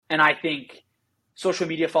And I think social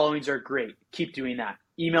media followings are great. Keep doing that.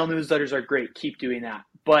 Email newsletters are great. Keep doing that.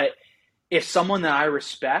 But if someone that I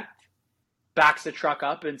respect backs the truck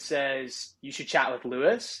up and says, you should chat with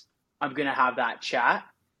Lewis, I'm going to have that chat.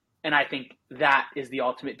 And I think that is the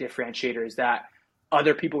ultimate differentiator, is that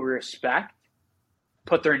other people we respect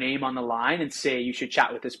put their name on the line and say, you should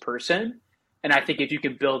chat with this person. And I think if you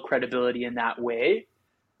can build credibility in that way,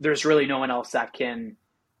 there's really no one else that can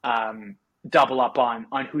double up on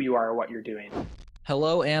who you are or what you're doing.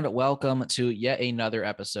 Hello and welcome to yet another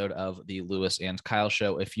episode of the Lewis and Kyle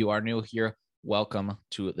Show. If you are new here, welcome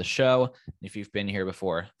to the show. If you've been here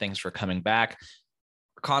before, thanks for coming back.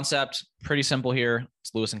 Concept, pretty simple here.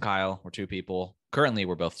 It's Lewis and Kyle. We're two people. Currently,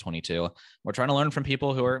 we're both 22. We're trying to learn from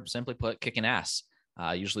people who are, simply put, kicking ass.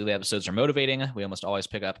 Usually the episodes are motivating. We almost always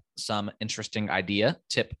pick up some interesting idea,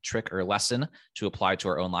 tip, trick, or lesson to apply to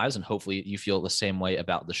our own lives. And hopefully you feel the same way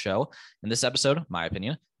about the show. In this episode, my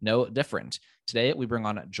opinion, no different. Today, we bring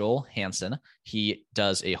on Joel Hansen. He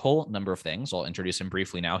does a whole number of things. I'll introduce him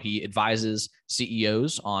briefly now. He advises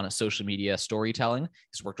CEOs on social media storytelling.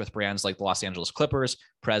 He's worked with brands like the Los Angeles Clippers,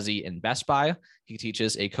 Prezi, and Best Buy. He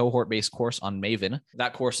teaches a cohort-based course on Maven.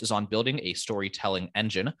 That course is on building a storytelling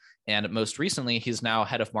engine. And most recently, he's now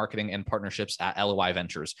head of marketing and partnerships at LOI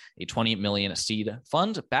Ventures, a $20 million seed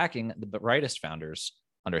fund backing the brightest founders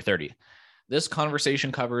under 30. This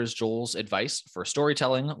conversation covers Joel's advice for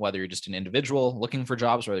storytelling, whether you're just an individual looking for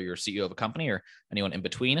jobs, whether you're CEO of a company or anyone in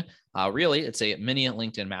between. Really, it's a mini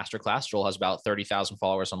LinkedIn masterclass. Joel has about 30,000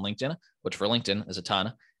 followers on LinkedIn, which for LinkedIn is a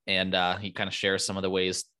ton. And he kind of shares some of the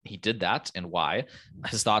ways he did that and why.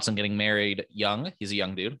 His thoughts on getting married young. He's a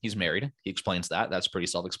young dude. He's married. He explains that. That's pretty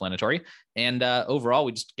self-explanatory. And overall,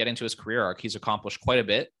 we just get into his career arc. He's accomplished quite a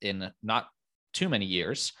bit in not too many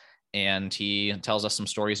years. And he tells us some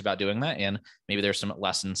stories about doing that. And maybe there's some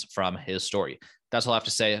lessons from his story. That's all I have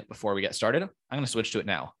to say before we get started. I'm going to switch to it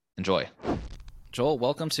now. Enjoy. Joel,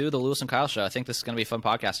 welcome to the Lewis and Kyle Show. I think this is going to be a fun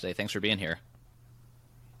podcast today. Thanks for being here.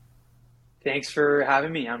 Thanks for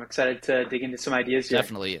having me. I'm excited to dig into some ideas here.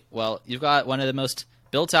 Definitely. Well, you've got one of the most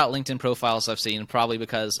built out LinkedIn profiles I've seen, probably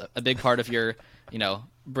because a big part of your,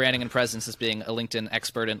 branding and presence is being a LinkedIn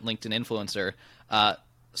expert and LinkedIn influencer.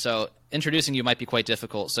 So introducing you might be quite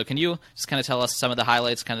difficult. So can you just kind of tell us some of the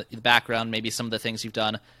highlights, kind of the background, maybe some of the things you've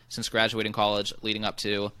done since graduating college leading up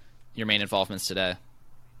to your main involvements today?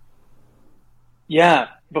 Yeah.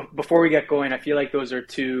 Before we get going, I feel like those are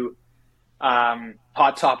two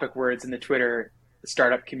hot topic words in the Twitter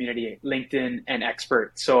startup community, LinkedIn and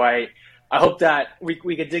expert. So I hope that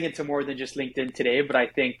we could dig into more than just LinkedIn today, but I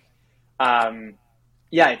think,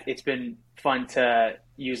 it's been fun to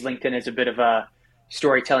use LinkedIn as a bit of a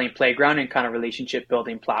storytelling playground and kind of relationship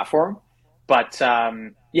building platform. But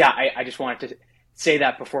I just wanted to say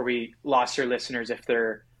that before we lost your listeners if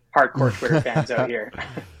they're hardcore Twitter fans out here.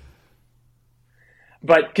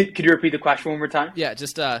 But could you repeat the question one more time? Yeah,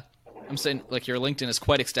 just I'm saying like your LinkedIn is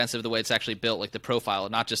quite extensive the way it's actually built, like the profile,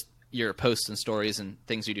 not just your posts and stories and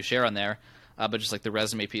things you do share on there, but just like the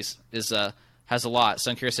resume piece is has a lot. So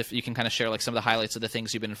I'm curious if you can kind of share like some of the highlights of the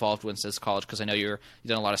things you've been involved with since college, because I know you've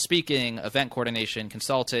done a lot of speaking, event coordination,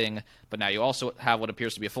 consulting, but now you also have what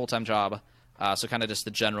appears to be a full-time job. So kind of just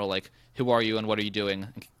the general, like, who are you and what are you doing,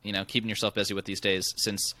 keeping yourself busy with these days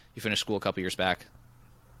since you finished school a couple years back?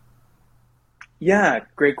 Yeah,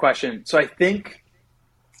 great question. So I think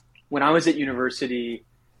when I was at university,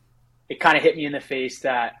 it kind of hit me in the face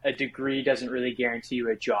that a degree doesn't really guarantee you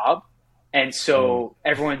a job. And so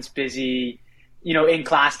everyone's busy, in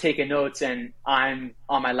class taking notes, and I'm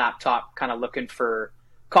on my laptop kind of looking for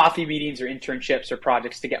coffee meetings or internships or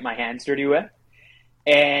projects to get my hands dirty with.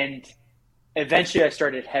 And eventually I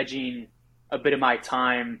started hedging a bit of my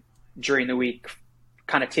time during the week,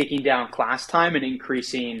 kind of taking down class time and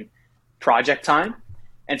increasing project time.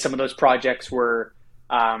 And some of those projects were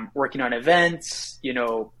working on events,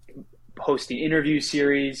 hosting interview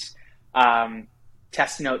series,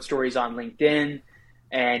 testing out stories on LinkedIn,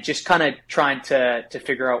 and just kind of trying to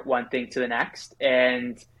figure out one thing to the next.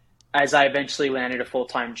 And as I eventually landed a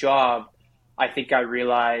full-time job, I think I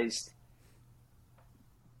realized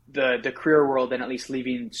the career world, and at least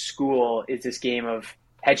leaving school, is this game of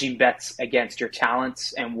hedging bets against your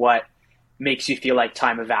talents and what makes you feel like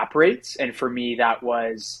time evaporates. And for me, that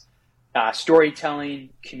was storytelling,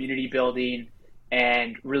 community building,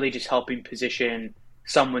 and really just helping position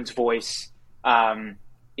someone's voice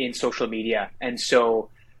in social media. And so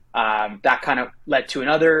that kind of led to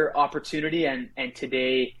another opportunity. And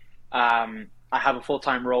today I have a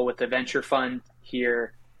full-time role with a venture fund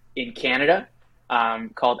here in Canada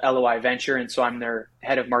called LOI Venture. And so I'm their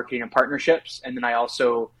head of marketing and partnerships. And then I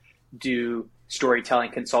also do storytelling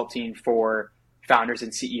consulting for founders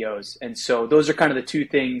and CEOs. And so those are kind of the two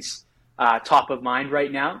things top of mind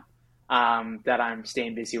right now that I'm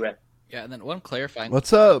staying busy with. Yeah, and then one clarifying.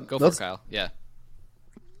 Let's go for it, Kyle. Yeah.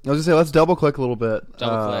 I was gonna say, let's double click a little bit.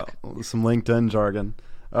 Some LinkedIn jargon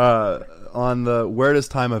on the "where does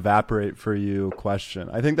time evaporate for you" question.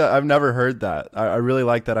 I think that I've never heard that. I really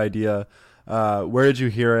like that idea. Where did you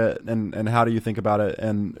hear it, and how do you think about it?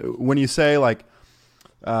 And when you say like,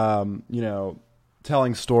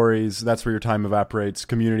 telling stories, that's where your time evaporates.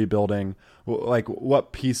 Community building, like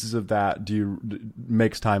what pieces of that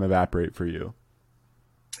makes time evaporate for you?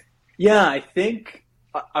 Yeah, I think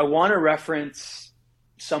I want to reference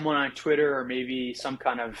someone on Twitter or maybe some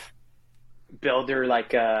kind of builder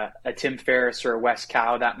like a Tim Ferriss or a Wes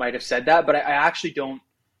Cow that might have said that, but I actually don't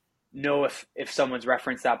know if someone's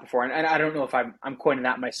referenced that before. And I don't know if I'm coining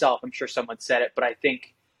that myself. I'm sure someone said it, but I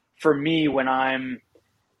think for me, when I'm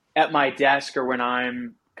at my desk or when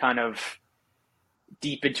I'm kind of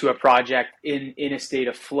deep into a project in a state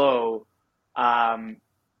of flow,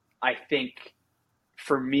 I think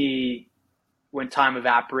for me, when time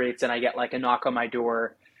evaporates and I get like a knock on my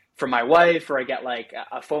door from my wife or I get like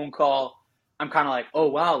a phone call, I'm kind of like, oh,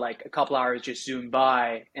 wow, like a couple hours just zoomed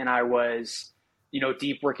by and I was,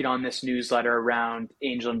 deep working on this newsletter around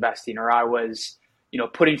angel investing, or I was,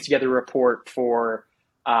 putting together a report for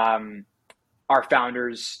our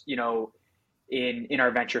founders, in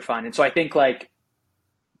our venture fund. And so I think like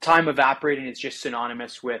time evaporating is just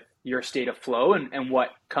synonymous with your state of flow and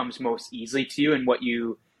what comes most easily to you and what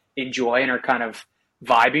you enjoy and are kind of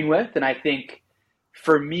vibing with. And I think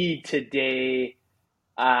for me today,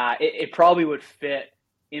 it probably would fit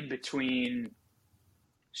in between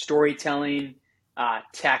storytelling,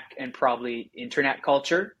 tech, and probably internet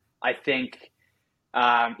culture. I think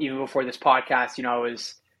even before this podcast, I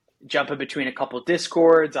was jumping between a couple of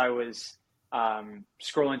Discords. I was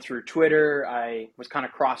scrolling through Twitter. I was kind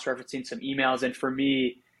of cross-referencing some emails. And for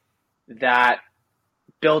me, that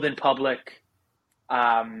build in public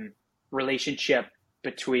relationship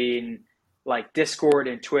between like Discord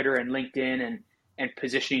and Twitter and LinkedIn and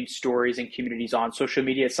positioning stories and communities on social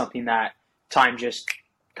media is something that time just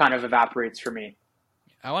kind of evaporates for me.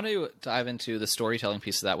 I want to dive into the storytelling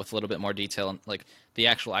piece of that with a little bit more detail and like the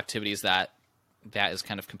actual activities that is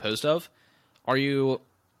kind of composed of. Are you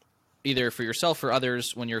either for yourself or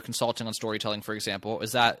others when you're consulting on storytelling, for example,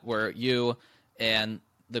 is that where you and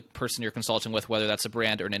the person you're consulting with, whether that's a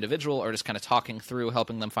brand or an individual, are just kind of talking through,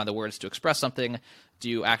 helping them find the words to express something? Do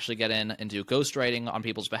you actually get in and do ghostwriting on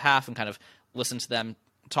people's behalf and kind of listen to them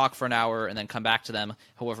talk for an hour and then come back to them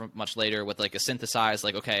however much later with like a synthesized,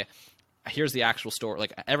 like, okay, here's the actual story.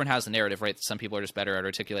 Like everyone has a narrative, right? Some people are just better at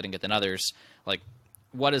articulating it than others. Like,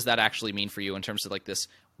 what does that actually mean for you in terms of like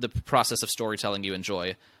the process of storytelling you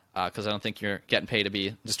enjoy? Because I don't think you're getting paid to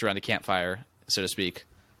be just around a campfire, so to speak.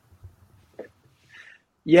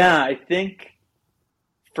 Yeah, I think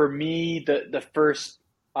for me, the first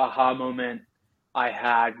aha moment I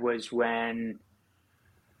had was when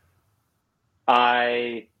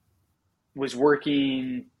I was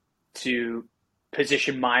working to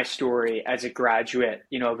position my story as a graduate,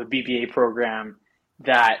 of a BBA program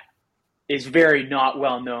that is very not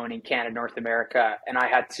well known in Canada, North America. And I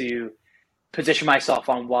had to position myself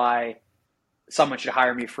on why someone should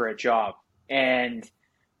hire me for a job. And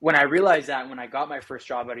when I realized that, when I got my first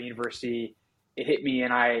job at a university, it hit me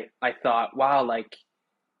and I thought, wow, like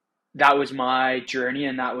that was my journey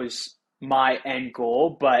and that was my end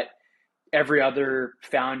goal. But every other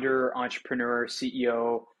founder, entrepreneur,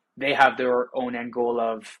 CEO, they have their own end goal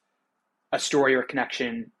of a story or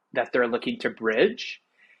connection that they're looking to bridge.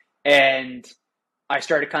 And I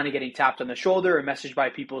started kind of getting tapped on the shoulder and messaged by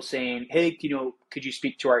people saying, hey, could you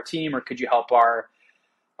speak to our team or could you help our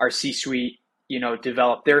C-suite,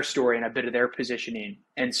 develop their story and a bit of their positioning?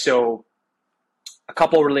 And so a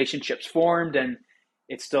couple of relationships formed and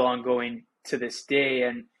it's still ongoing to this day.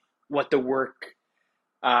 And what the work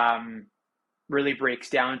really breaks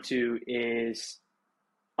down to is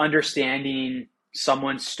understanding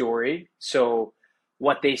someone's story. So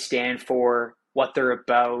what they stand for, what they're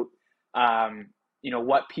about,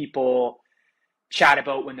 what people chat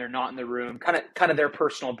about when they're not in the room, kind of their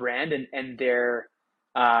personal brand and their,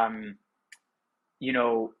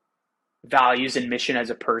 values and mission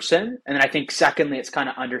as a person. And then I think secondly, it's kind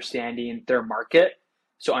of understanding their market.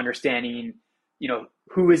 So understanding,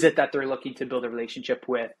 who is it that they're looking to build a relationship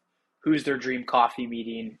with? Who's their dream coffee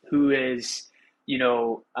meeting? Who is,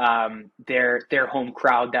 their home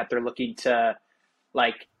crowd that they're looking to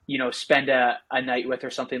spend a night with or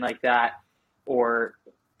something like that, or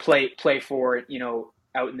play for,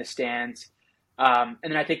 out in the stands. And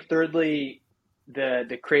then I think thirdly,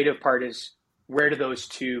 the creative part is, where do those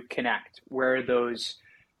two connect? Where are those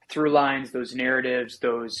through lines, those narratives,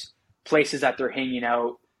 those places that they're hanging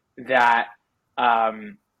out that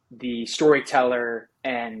the storyteller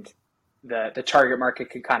and the target market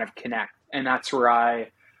can kind of connect. And that's where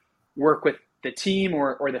I work with the team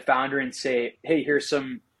or the founder and say, hey, here's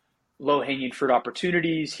some low-hanging fruit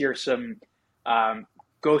opportunities. Here's some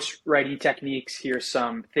ghost writing techniques. Here's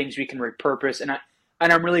some things we can repurpose. And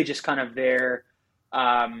I'm really just kind of there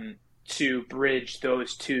to bridge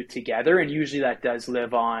those two together. And usually that does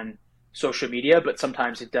live on social media, but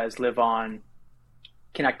sometimes it does live on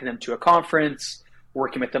connecting them to a conference,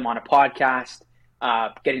 working with them on a podcast,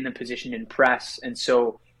 getting them positioned in press. And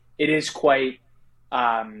so it is quite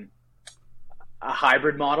a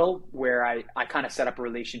hybrid model where I kind of set up a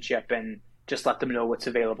relationship and just let them know what's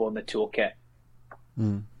available in the toolkit.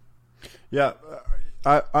 Mm. Yeah.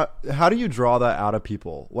 How do you draw that out of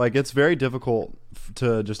people? Like, it's very difficult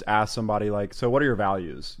to just ask somebody like, so what are your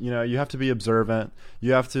values? You know, you have to be observant,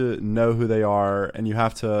 you have to know who they are, and you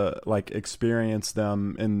have to like experience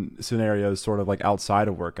them in scenarios sort of like outside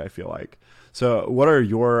of work, I feel like. So what are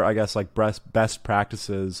your, I guess, like best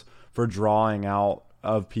practices for drawing out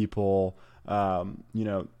of people, you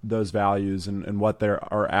know, those values and what they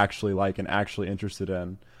are actually like and actually interested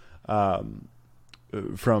in,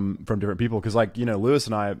 from different people? Because, like, you know, Lewis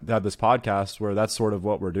and I have this podcast where that's sort of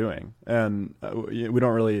what we're doing, and we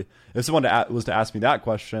don't really, if someone was to ask me that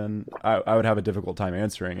question, I would have a difficult time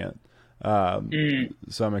answering it.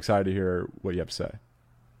 So I'm excited to hear what you have to say.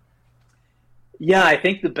 Yeah, I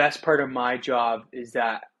think the best part of my job is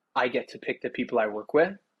that I get to pick the people I work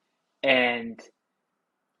with. And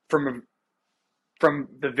from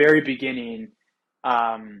the very beginning,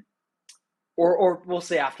 or we'll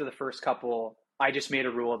say after the first couple, I just made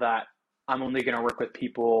a rule that I'm only going to work with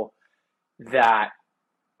people that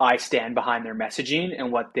I stand behind their messaging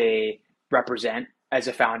and what they represent as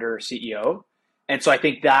a founder or CEO. And so I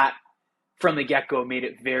think that from the get-go made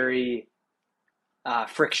it very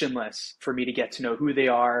frictionless for me to get to know who they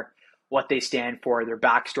are, what they stand for, their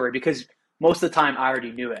backstory, because most of the time I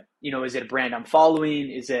already knew it. You know, is it a brand I'm following?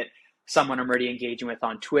 Is it someone I'm already engaging with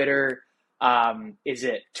on Twitter? Is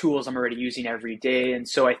it tools I'm already using every day? And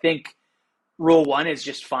so I think rule one is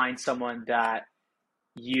just find someone that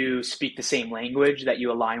you speak the same language, that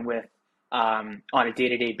you align with on a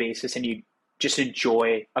day-to-day basis, and you just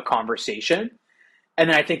enjoy a conversation. And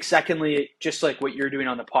then I think secondly, just like what you're doing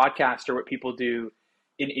on the podcast or what people do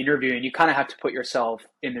in interviewing, you kind of have to put yourself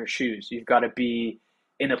in their shoes. You've got to be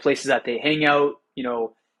in the places that they hang out, you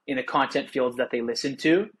know, in the content fields that they listen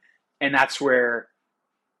to. And that's where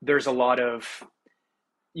there's a lot of,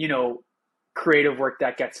 you know, creative work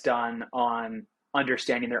that gets done on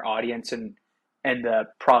understanding their audience and the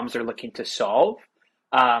problems they're looking to solve.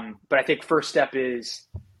 But I think first step is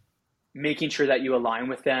making sure that you align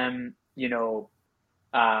with them, you know,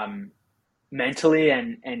 mentally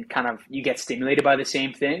and kind of you get stimulated by the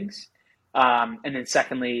same things. And then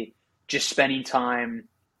secondly, just spending time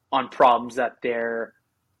on problems that they're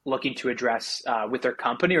looking to address with their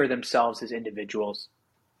company or themselves as individuals.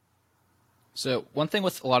 So one thing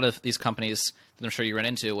with a lot of these companies that I'm sure you run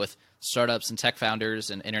into with startups and tech founders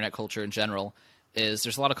and internet culture in general is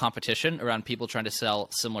there's a lot of competition around people trying to sell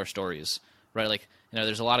similar stories, right? Like, you know,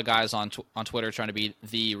 there's a lot of guys on Twitter trying to be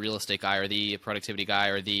the real estate guy or the productivity guy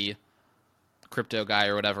or the crypto guy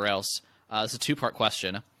or whatever else. It's a two-part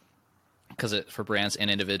question because for brands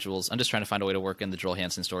and individuals. I'm just trying to find a way to work in the Joel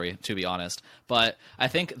Hansen story, to be honest. But I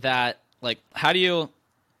think that, like, how do you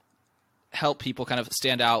help people kind of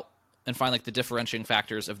stand out and find like the differentiating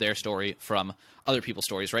factors of their story from other people's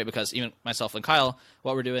stories, right? Because even myself and Kyle,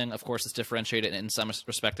 what we're doing, of course, is differentiated in some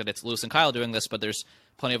respect that it's Lewis and Kyle doing this, but there's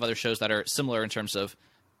plenty of other shows that are similar in terms of,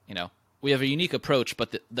 you know, we have a unique approach,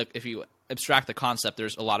 but if you abstract the concept,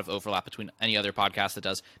 there's a lot of overlap between any other podcast that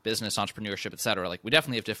does business, entrepreneurship, et cetera. Like, we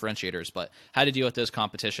definitely have differentiators, but how to deal with those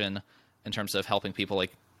competition in terms of helping people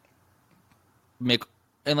like make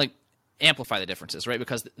and like amplify the differences, right?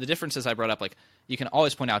 Because the differences I brought up, like, you can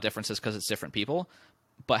always point out differences because it's different people,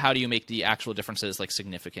 but how do you make the actual differences like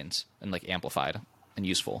significant and like amplified and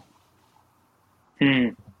useful?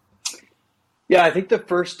 Yeah, I think the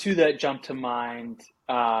first two that jump to mind,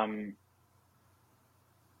 I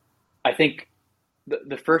think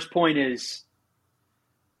the first point is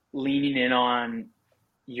leaning in on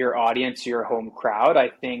your audience, your home crowd. I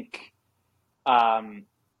think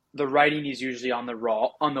the writing is usually on the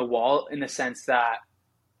wall in the sense that,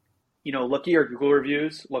 you know, look at your Google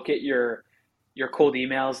reviews, look at your cold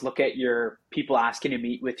emails, look at your people asking to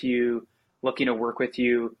meet with you, looking to work with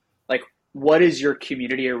you. Like, what is your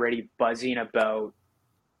community already buzzing about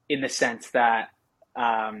in the sense that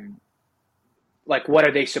like what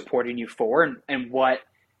are they supporting you for, and what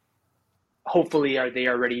hopefully are they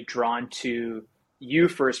already drawn to you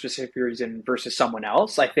for a specific reason versus someone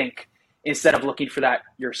else. I think instead of looking for that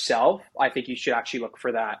yourself, I think you should actually look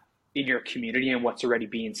for that in your community and what's already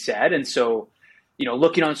being said. And so,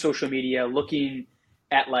 looking on social media, looking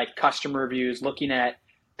at like customer reviews, looking at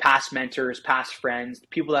past mentors, past friends,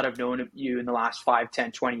 people that have known you in the last 5,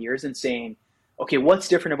 10, 20 years, and saying, okay, what's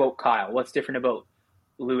different about Kyle? What's different about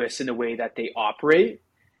Lewis in the way that they operate?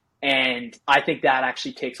 And I think that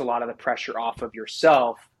actually takes a lot of the pressure off of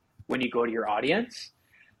yourself when you go to your audience.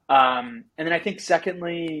 And then I think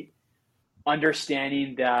secondly,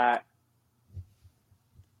 understanding that,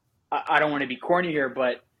 I don't want to be corny here,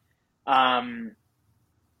 but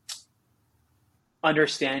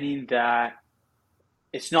understanding that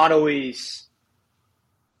it's not always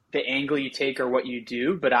the angle you take or what you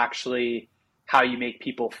do, but actually how you make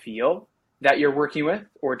people feel that you're working with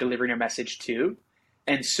or delivering a message to.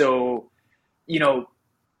 And so,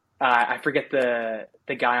 I forget the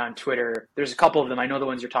guy on Twitter. There's a couple of them. I know the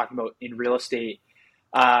ones you're talking about in real estate.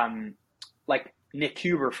 Like Nick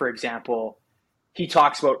Huber, for example, he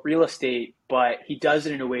talks about real estate, but he does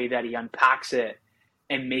it in a way that he unpacks it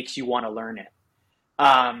and makes you want to learn it.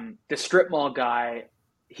 The strip mall guy,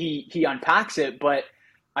 he unpacks it, but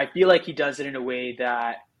I feel like he does it in a way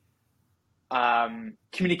that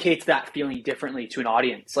communicates that feeling differently to an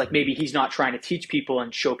audience. Like maybe he's not trying to teach people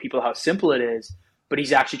and show people how simple it is, but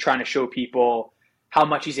he's actually trying to show people how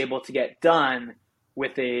much he's able to get done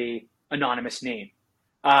with a anonymous name.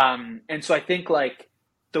 And so I think like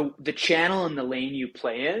the channel and the lane you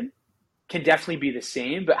play in can definitely be the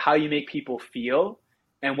same, but how you make people feel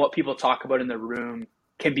and what people talk about in the room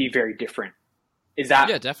can be very different. Is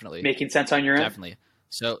that definitely making sense on your end? Definitely.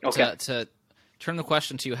 So okay. to turn the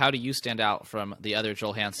question to you, how do you stand out from the other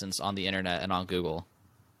Joel Hansens on the internet and on Google?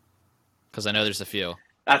 Because I know there's a few.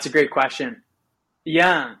 That's a great question.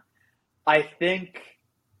 Yeah, I think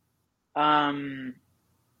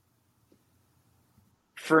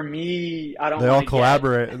for me, I don't. They all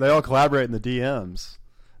collaborate. They all collaborate in the DMs.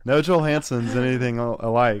 No Joel Hansens anything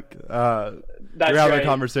alike. That's we're having right. a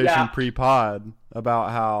conversation pre-pod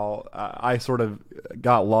about how I sort of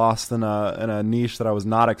got lost in a niche that I was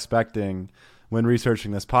not expecting when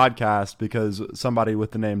researching this podcast, because somebody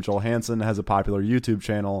with the name Joel Hansen has a popular YouTube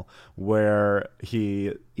channel where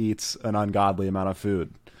he eats an ungodly amount of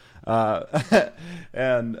food.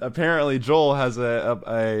 And apparently Joel has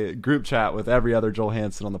a group chat with every other Joel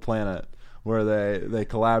Hansen on the planet where they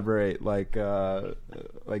collaborate like the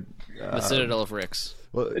Citadel of Ricks.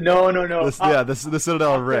 Well, no. The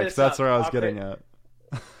Citadel of Ricks. That's where I was getting at.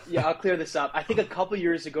 Yeah, I'll clear this up. I think a couple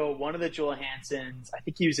years ago, one of the Joel Hansens, I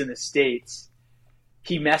think he was in the States,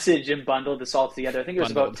 he messaged and bundled us all together. I think it was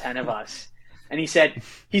about 10 of us. And he said,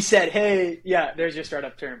 hey, yeah, there's your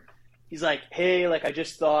startup term. He's like, hey, like I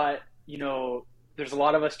just thought, there's a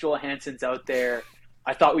lot of us Joel Hansens out there.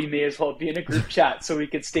 I thought we may as well be in a group chat so we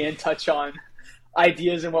could stay in touch on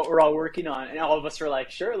ideas and what we're all working on. And all of us were like,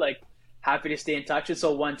 sure, like happy to stay in touch. And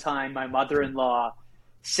so one time my mother-in-law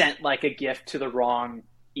sent like a gift to the wrong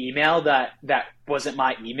email that wasn't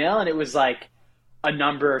my email. And it was like a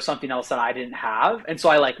number or something else that I didn't have. And so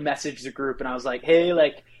I like messaged the group and I was like, hey,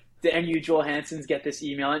 like did any of you Joel Hansens get this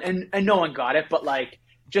email? And no one got it, but like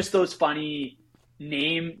just those funny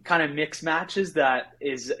name kind of mix matches that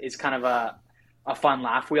is kind of a fun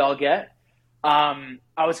laugh we all get. I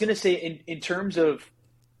was going to say in terms of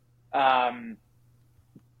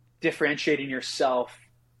differentiating yourself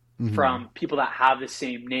from people that have the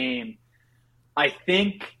same name, I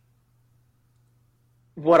think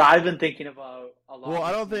what I've been thinking about a lot. Well,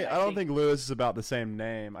 I don't think Lewis is about the same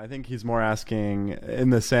name. I think he's more asking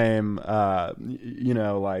in the same,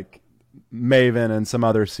 like Maven and some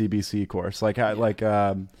other CBC course,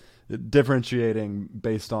 differentiating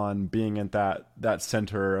based on being at that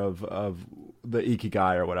center of the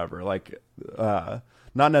Ikigai or whatever. Like,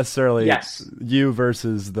 not necessarily you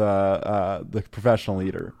versus the professional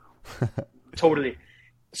leader. Totally.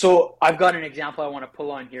 So I've got an example I want to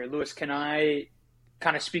pull on here. Lewis, can I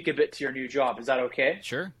kind of speak a bit to your new job? Is that okay?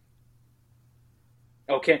 Sure.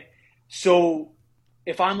 Okay. So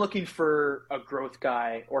if I'm looking for a growth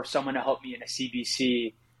guy or someone to help me in a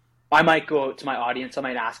CBC, I might go out to my audience. I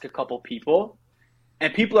might ask a couple people,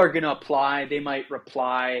 and people are going to apply. They might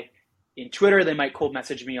reply in Twitter. They might cold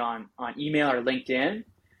message me on email or LinkedIn.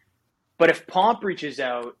 But if Pomp reaches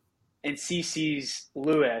out and CCs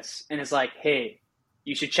Lewis and is like, hey,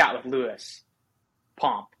 you should chat with Lewis,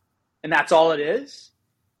 Pomp, and that's all it is,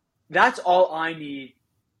 that's all I need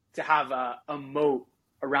to have a moat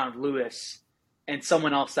around Lewis and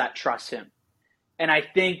someone else that trusts him. And I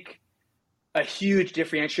think a huge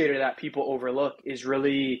differentiator that people overlook is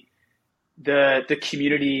really the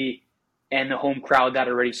community and the home crowd that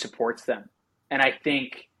already supports them. And I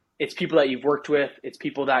think it's people that you've worked with, it's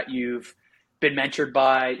people that you've been mentored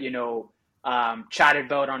by, chatted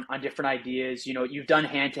about on different ideas. You've done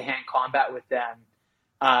hand-to-hand combat with them.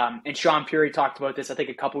 And Sean Puri talked about this, I think,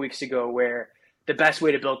 a couple weeks ago, where the best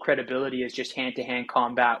way to build credibility is just hand-to-hand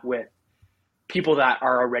combat with people that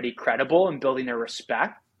are already credible and building their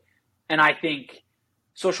respect. And I think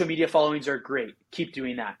social media followings are great. Keep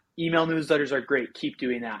doing that. Email newsletters are great. Keep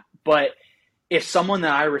doing that. But if someone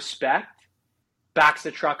that I respect backs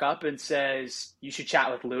the truck up and says, you should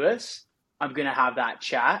chat with Lewis, I'm going to have that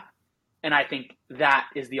chat. And I think that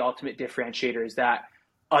is the ultimate differentiator, is that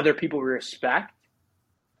other people we respect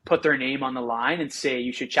put their name on the line and say,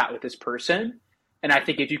 you should chat with this person. And I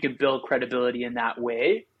think if you can build credibility in that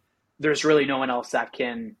way, there's really no one else that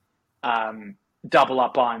can double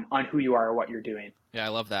up on who you are or what you're doing. Yeah, I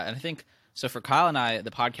love that. And I think, so for Kyle and I, the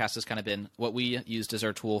podcast has kind of been what we used as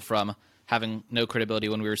our tool from having no credibility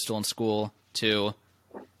when we were still in school to,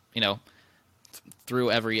 through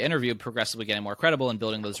every interview, progressively getting more credible and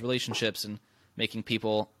building those relationships and making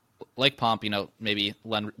people like Pomp, maybe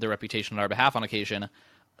lend their reputation on our behalf on occasion.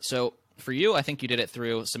 So for you, I think you did it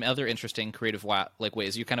through some other interesting creative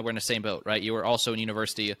ways. You kind of were in the same boat, right? You were also in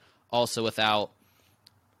university, also without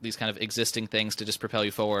these kind of existing things to just propel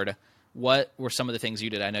you forward. What were some of the things you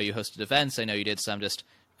did? I know you hosted events. I know you did some just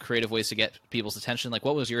creative ways to get people's attention. Like,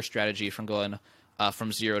 what was your strategy from going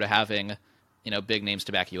from zero to having, big names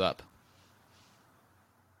to back you up?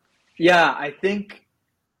 Yeah, I think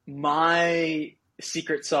my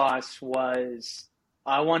secret sauce was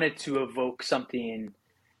I wanted to evoke something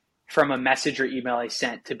from a message or email I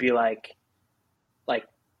sent to be like,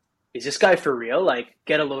 is this guy for real? Like,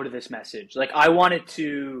 get a load of this message. Like, I wanted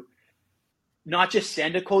to not just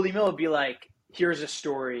send a cold email, be like, here's a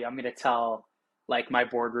story I'm going to tell like my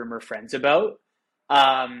boardroom or friends about.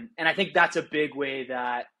 And I think that's a big way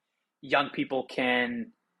that young people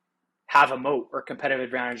can have a moat or competitive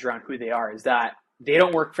advantage around who they are, is that they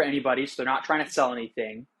don't work for anybody. So they're not trying to sell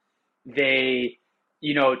anything. They,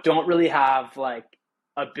 don't really have like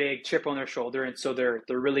a big chip on their shoulder. And so they're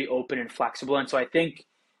really open and flexible. And so I think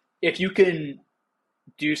if you can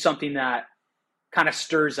do something that kind of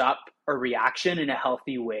stirs up a reaction in a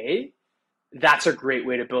healthy way, that's a great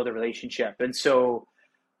way to build a relationship. And so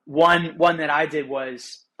one that I did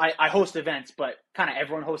was I host events, but kind of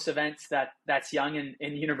everyone hosts events that's young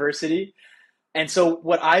in university. And so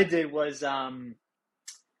what I did was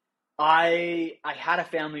I had a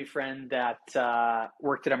family friend that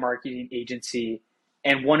worked at a marketing agency,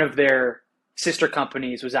 and one of their sister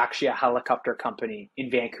companies was actually a helicopter company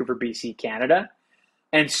in Vancouver, BC, Canada.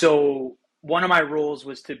 And so one of my roles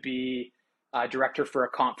was to be a director for a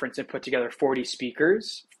conference and put together 40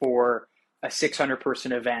 speakers for a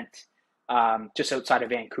 600-person event just outside of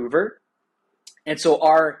Vancouver. And so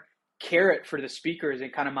our carrot for the speakers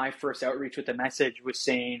and kind of my first outreach with the message was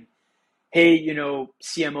saying, hey,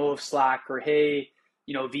 CMO of Slack, or hey,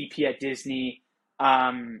 VP at Disney,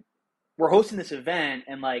 we're hosting this event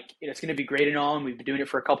and like, it's going to be great and all, and we've been doing it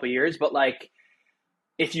for a couple of years, but like,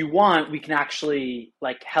 if you want, we can actually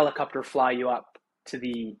like helicopter fly you up to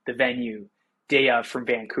the venue day of from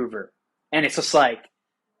Vancouver. And it's just like,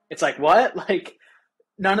 what? Like,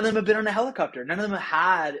 none of them have been on a helicopter. None of them have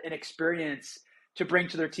had an experience to bring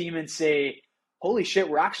to their team and say, holy shit,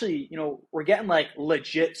 we're actually, we're getting like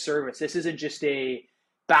legit service. This isn't just a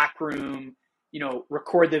back room,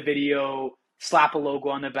 record the video, slap a logo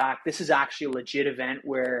on the back. This is actually a legit event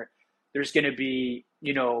where there's going to be,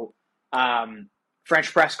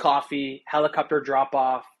 French press coffee, helicopter drop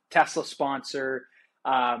off, Tesla sponsor,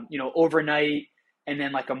 overnight, and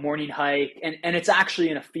then like a morning hike. And it's actually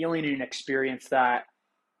in a feeling and an experience that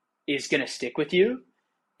is going to stick with you.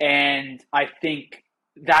 And I think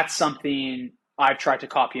that's something I've tried to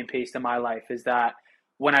copy and paste in my life, is that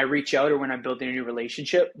when I reach out or when I'm building a new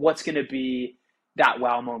relationship, what's going to be that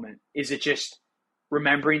wow moment? Is it just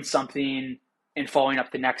remembering something and following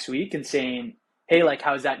up the next week and saying, hey, like,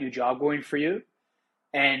 how's that new job going for you?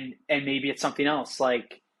 And maybe it's something else,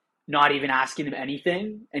 like not even asking them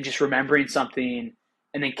anything and just remembering something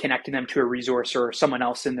and then connecting them to a resource or someone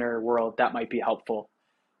else in their world that might be helpful.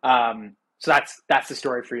 So that's the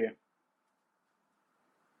story for you.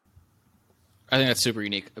 I think that's super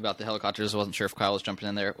unique about the helicopters. I wasn't sure if Kyle was jumping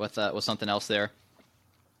in there with something else there.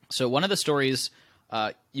 So one of the stories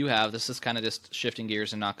you have, this is kind of just shifting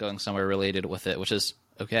gears and not going somewhere related with it, which is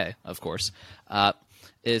okay, of course,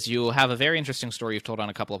 is you have a very interesting story you've told on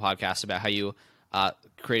a couple of podcasts about how you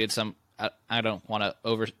created some, I don't want to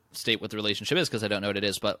overstate what the relationship is because I don't know what it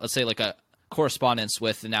is, but let's say like a correspondence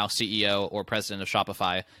with the now CEO or president of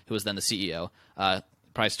Shopify, who was then the CEO,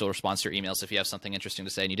 probably still responds to your emails if you have something interesting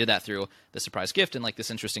to say. And you did that through the surprise gift and like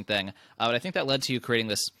this interesting thing. But I think that led to you creating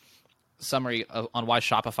this summary on why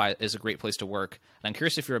Shopify is a great place to work. And I'm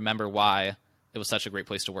curious if you remember why it was such a great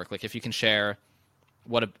place to work. Like if you can share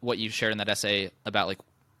what you shared in that essay about like,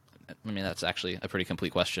 I mean, that's actually a pretty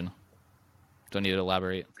complete question. Don't need to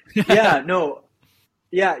elaborate. Yeah, no.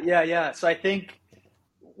 Yeah. So I think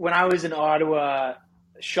when I was in Ottawa,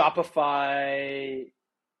 Shopify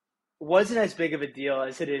wasn't as big of a deal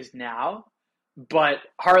as it is now, but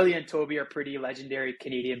Harley and Toby are pretty legendary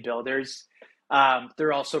Canadian builders.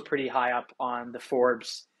 They're also pretty high up on the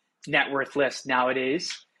Forbes net worth list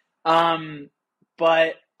nowadays.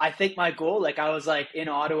 But I think my goal, like I was like in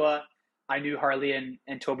Ottawa, I knew Harley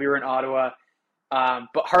and Toby were in Ottawa.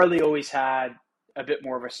 But Harley always had a bit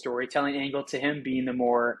more of a storytelling angle to him, being the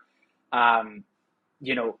more,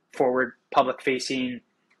 forward public facing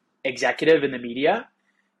executive in the media.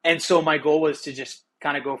 And so my goal was to just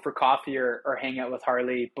kind of go for coffee or hang out with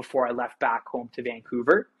Harley before I left back home to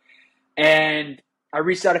Vancouver. And I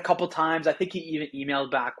reached out a couple times. I think he even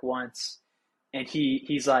emailed back once, and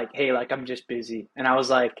he's like, hey, like, I'm just busy. And I was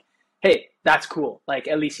like, hey, that's cool. Like,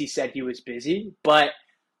 at least he said he was busy, but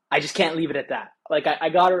I just can't leave it at that. Like, I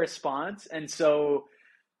got a response. And so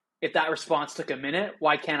if that response took a minute,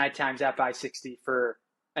 why can't I times that by 60 for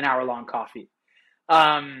an hour-long coffee?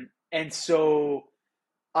 And so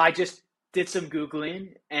I just did some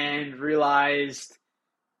Googling and realized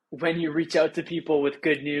when you reach out to people with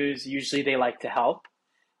good news, usually they like to help.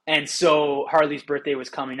 And so Harley's birthday was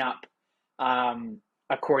coming up,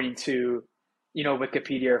 according to,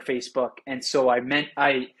 Wikipedia or Facebook. And so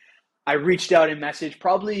I reached out and messaged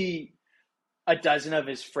probably a dozen of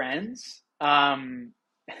his friends, and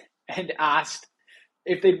asked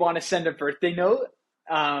if they'd want to send a birthday note.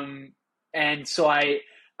 And so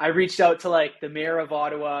I reached out to like the mayor of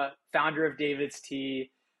Ottawa, founder of David's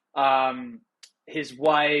Tea, his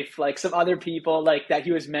wife, like some other people like that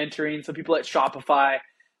he was mentoring, some people at Shopify.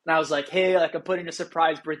 And I was like, hey, like I'm putting a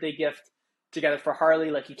surprise birthday gift together for Harley.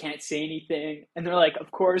 Like you can't say anything. And they're like,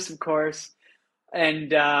 of course.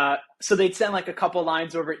 And so they'd send like a couple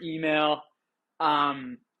lines over email.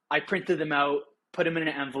 I printed them out, put them in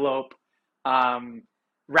an envelope,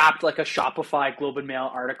 wrapped like a Shopify Globe and Mail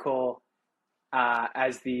article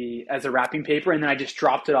as a wrapping paper, and then I just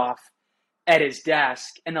dropped it off at his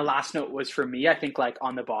desk. And the last note was for me, I think, like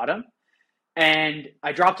on the bottom. And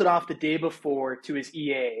I dropped it off the day before to his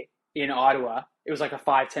EA in Ottawa. It was like a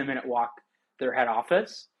 5-10 minute walk to their head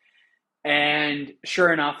office. And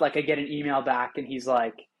sure enough, like I get an email back, and he's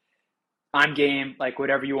like, I'm game, like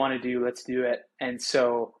whatever you want to do, let's do it. And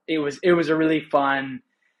so it was a really fun,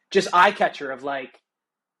 just eye catcher of like,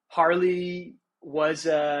 Harley was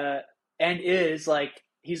and is like,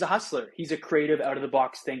 he's a hustler. He's a creative, out of the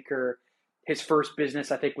box thinker. His first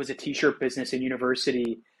business, I think, was a t-shirt business in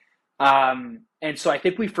university. And so I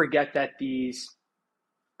think we forget that these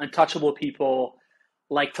untouchable people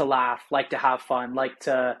like to laugh, like to have fun, like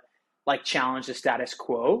to challenge the status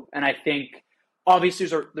quo. And I think obviously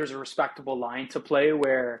there's a respectable line to play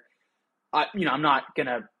where I'm not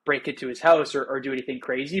gonna break into his house or do anything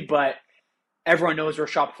crazy, but everyone knows where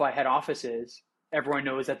Shopify head office is. Everyone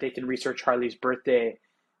knows that they can research Harley's birthday.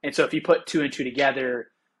 And so if you put two and two together,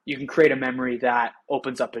 you can create a memory that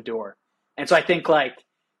opens up a door. And so I think like,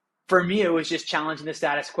 for me, it was just challenging the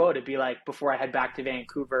status quo to be like, before I head back to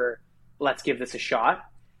Vancouver, let's give this a shot.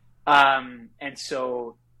 And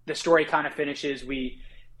so the story kind of finishes.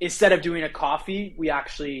 Instead of doing a coffee, we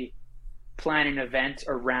actually plan an event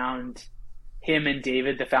around him and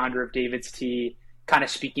David, the founder of David's Tea, kind of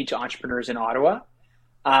speaking to entrepreneurs in Ottawa.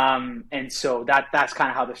 And so that's kind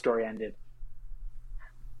of how the story ended.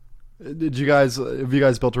 Have you guys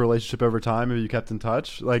built a relationship over time? Have you kept in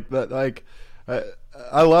touch? Like that, like,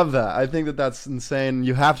 I love that. I think that's insane.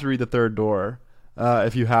 You have to read The Third Door,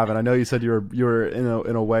 if you haven't. I know you said you were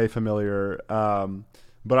in a way familiar,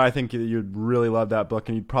 but I think you'd really love that book,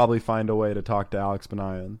 and you'd probably find a way to talk to Alex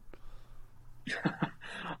Benayan.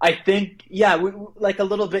 I think, yeah, like a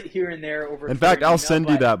little bit here and there over. In fact, I'll send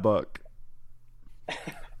you that book.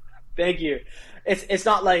 Thank you. It's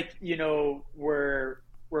not like we're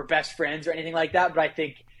best friends or anything like that, but I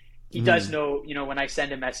think he does know. When I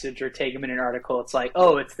send a message or tag him in an article, it's like,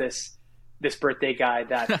 oh, it's this birthday guy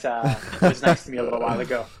that was nice to me a little while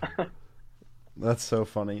ago. That's so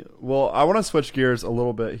funny. Well, I want to switch gears a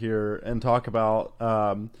little bit here and talk about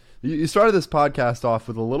You started this podcast off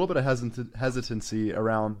with a little bit of hesitancy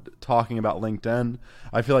around talking about LinkedIn.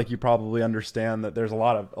 I feel like you probably understand that there's a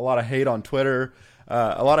lot of hate on Twitter,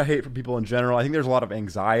 a lot of hate from people in general. I think there's a lot of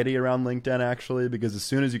anxiety around LinkedIn, actually, because as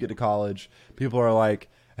soon as you get to college, people are like,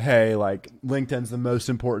 hey, like, LinkedIn's the most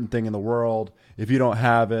important thing in the world. If you don't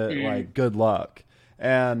have it, like, good luck.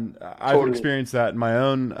 And I've experienced that in my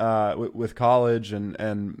own with college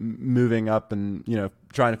and moving up and, you know,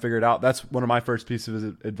 trying to figure it out. That's one of my first pieces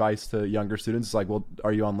of advice to younger students. It's like, well,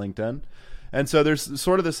 are you on LinkedIn? And so there's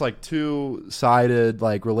sort of this like two-sided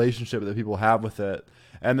like relationship that people have with it.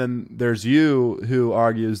 And then there's you who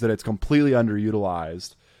argues that it's completely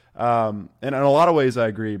underutilized. And in a lot of ways I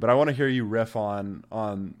agree, but I want to hear you riff on,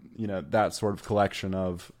 you know, that sort of collection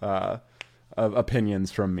of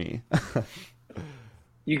opinions from me.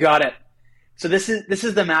 You got it. So this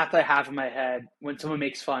is the math I have in my head when someone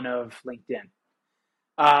makes fun of LinkedIn.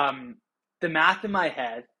 The math in my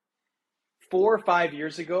head, 4 or 5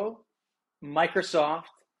 years ago, Microsoft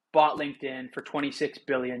bought LinkedIn for $26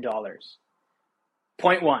 billion.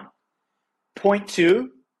 Point one. Point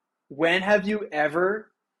two, when have you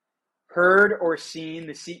ever heard or seen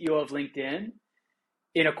the CEO of LinkedIn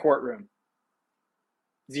in a courtroom?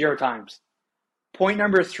 0 times. Point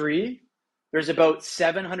number three, there's about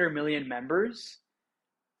 700 million members.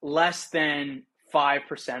 Less than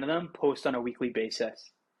 5% of them post on a weekly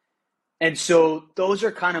basis. And so those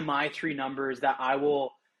are kind of my 3 numbers that I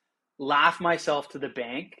will laugh myself to the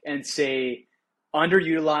bank and say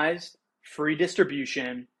underutilized, free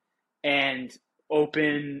distribution, and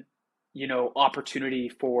open, you know, opportunity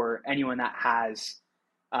for anyone that has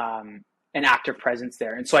an active presence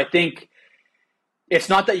there. And so I think it's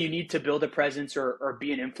not that you need to build a presence or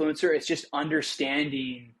be an influencer. It's just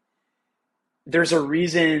understanding there's a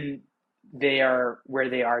reason they are where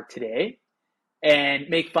they are today, and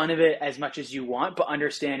make fun of it as much as you want, but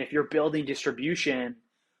understand if you're building distribution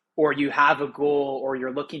or you have a goal or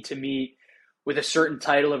you're looking to meet with a certain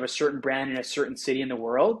title of a certain brand in a certain city in the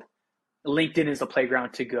world, LinkedIn is the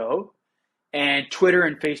playground to go. And Twitter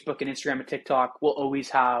and Facebook and Instagram and TikTok will always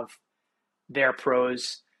have their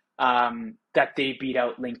pros that they beat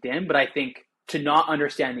out LinkedIn. But I think to not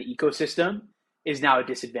understand the ecosystem is now a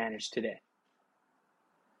disadvantage today.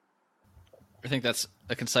 I think that's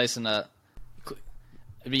a concise and it'd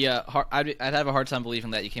be hard, I'd have a hard time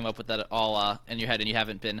believing that you came up with that all in your head and you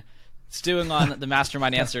haven't been stewing on the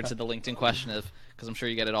mastermind answer to the LinkedIn question because I'm sure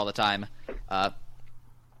you get it all the time. I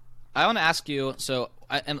want to ask you,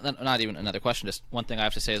 and not even another question, just one thing I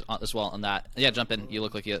have to say as well on that. Yeah, jump in. You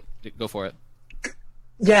look like you go for it.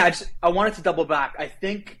 Yeah, I wanted to double back. I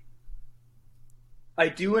think I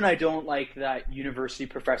do and I don't like that university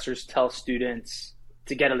professors tell students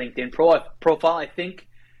to get a LinkedIn profile. I think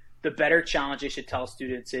the better challenge they should tell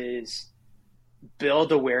students is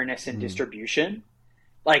build awareness and distribution.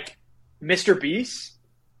 Like Mr. Beast,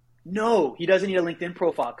 no, he doesn't need a LinkedIn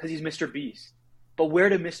profile because he's Mr. Beast. But where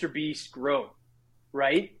did Mr. Beast grow,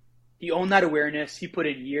 right? He owned that awareness. He put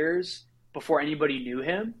in years before anybody knew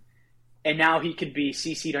him. And now he could be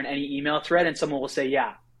CC'd on any email thread and someone will say,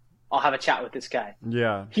 yeah, I'll have a chat with this guy.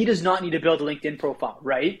 Yeah. He does not need to build a LinkedIn profile,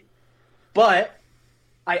 right? But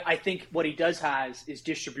I think what he does has is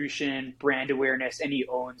distribution, brand awareness, and he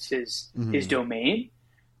owns his domain.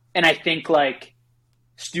 And I think like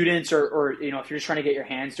students or you know, if you're just trying to get your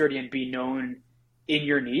hands dirty and be known in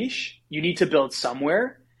your niche, you need to build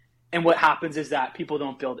somewhere. And what happens is that people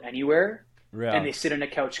don't build anywhere. Yeah. And they sit on a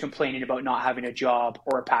couch complaining about not having a job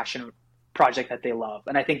or a passion project that they love.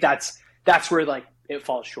 And I think that's where like it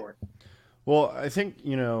falls short. Well, I think,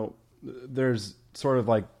 you know, there's sort of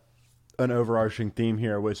like an overarching theme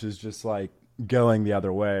here, which is just like going the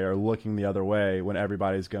other way or looking the other way when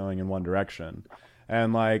everybody's going in one direction.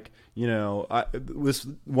 And like, you know, this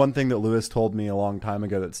one thing that Lewis told me a long time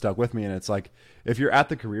ago that stuck with me. And it's like, if you're at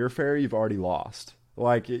the career fair, you've already lost.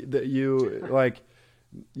 Like you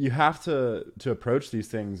have to approach these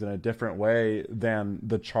things in a different way than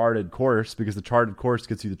the charted course, because the charted course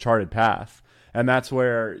gets you the charted path. And that's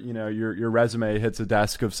where, you know, your resume hits a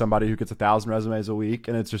desk of somebody who gets 1,000 resumes a week,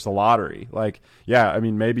 and it's just a lottery. Like, yeah, I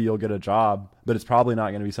mean, maybe you'll get a job, but it's probably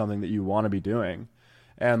not going to be something that you want to be doing.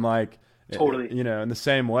 And like, totally, you know, in the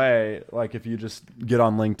same way, like if you just get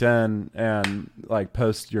on LinkedIn and like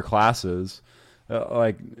post your classes,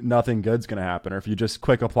 like nothing good's going to happen. Or if you just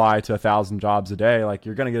quick apply to 1,000 jobs a day, like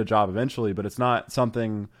you're going to get a job eventually, but it's not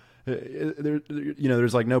something there, you know,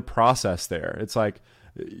 there's like no process there. It's like,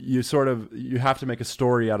 you have to make a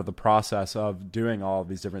story out of the process of doing all of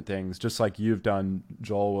these different things, just like you've done,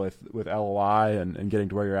 Joel, with LOI and getting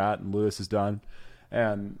to where you're at, and Lewis has done.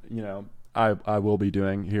 And, you know, I will be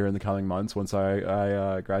doing here in the coming months once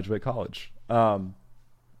I graduate college.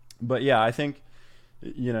 But yeah, I think,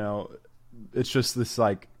 it's just this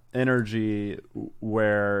like energy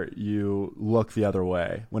where you look the other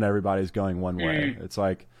way when everybody's going one way. It's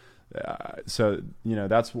like, that's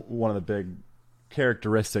one of the big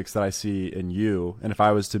characteristics that I see in you. And if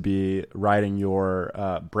I was to be writing your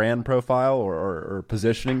brand profile or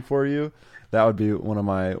positioning for you, that would be one of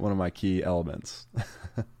my key elements.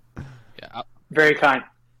 Yeah. Very kind.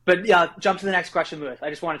 But yeah, jump to the next question, Lewis. I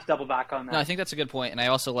just wanted to double back on that. No, I think that's a good point. And I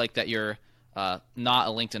also like that you're not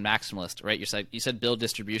a LinkedIn maximalist, right? You said build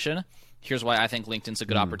distribution. Here's why I think LinkedIn's a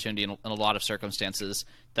good opportunity in a lot of circumstances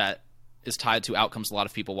that is tied to outcomes a lot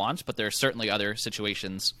of people want. But there are certainly other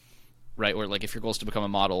situations, right, where like if your goal is to become a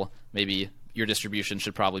model, maybe your distribution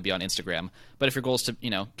should probably be on Instagram. But if your goal is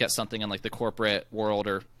to, get something in like the corporate world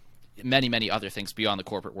or many, many other things beyond the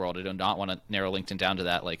corporate world, I do not want to narrow LinkedIn down to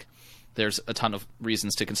that. Like, there's a ton of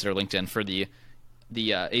reasons to consider LinkedIn for the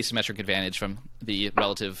asymmetric advantage from the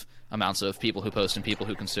relative amounts of people who post and people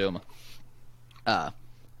who consume. I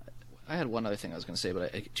had one other thing I was going to say,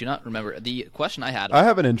 but I do not remember the question I had. I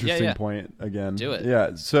have an interesting point again. Do it.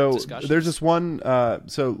 Yeah. So there's this one.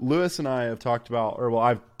 So Lewis and I have talked about,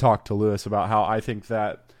 I've talked to Lewis about how I think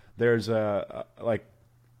that there's a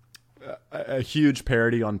huge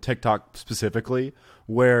parity on TikTok specifically,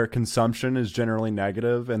 where consumption is generally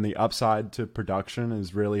negative and the upside to production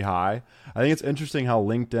is really high. I think it's interesting how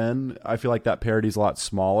LinkedIn, I feel like that parity is a lot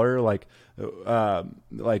smaller. Like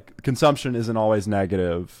consumption isn't always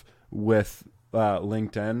negative with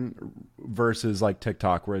LinkedIn versus like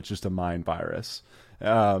TikTok, where it's just a mind virus.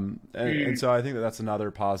 And so I think that's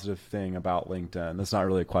another positive thing about LinkedIn. That's not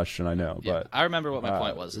really a question, I know, but I remember what my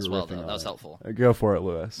point was as well, though. That was helpful. Go for it,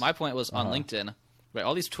 Lewis. My point was on LinkedIn, right?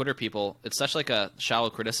 All these Twitter people, it's such like a shallow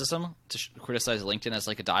criticism to criticize LinkedIn as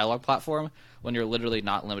like a dialogue platform when you're literally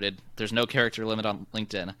not limited. There's no character limit on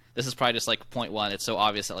LinkedIn. This is probably just like point one. It's so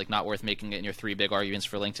obvious that like not worth making it in your three big arguments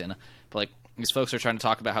for LinkedIn. But like these folks are trying to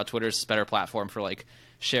talk about how Twitter's a better platform for like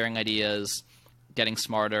sharing ideas, getting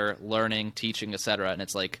smarter, learning, teaching, etc. And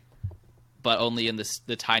it's like, but only in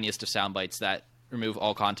the tiniest of sound bites that remove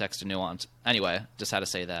all context and nuance. Anyway, just had to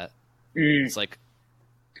say that. It's like,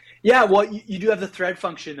 yeah, well, you do have the thread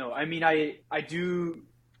function though. I mean, I'm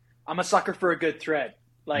a sucker for a good thread.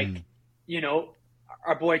 Like,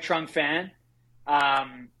 our boy Trung Fan,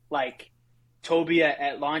 like Toby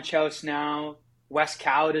at Launch House now, Wes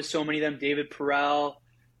Cow does so many of them, David Perel,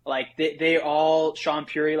 like they all, Sean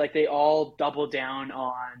Puri, like they all double down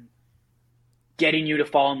on getting you to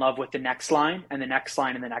fall in love with the next line and the next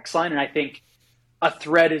line and the next line. And I think a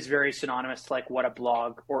thread is very synonymous to like what a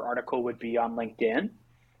blog or article would be on LinkedIn.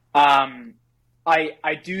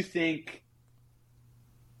 I do think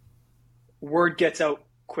word gets out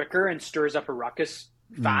quicker and stirs up a ruckus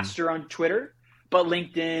faster on Twitter, but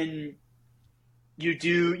LinkedIn, you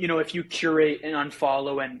do, if you curate and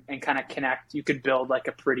unfollow and kind of connect, you could build like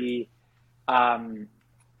a pretty,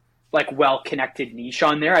 like well-connected niche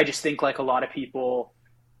on there. I just think like a lot of people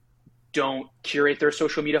don't curate their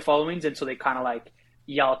social media followings. And so they kind of like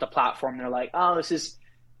yell at the platform. They're like, oh, this is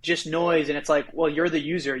just noise. And it's like, well, you're the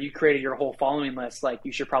user. You created your whole following list. Like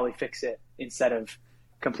you should probably fix it instead of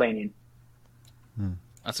complaining.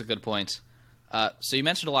 That's a good point. So you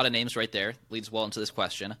mentioned a lot of names right there. Leads well into this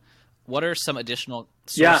question. What are some additional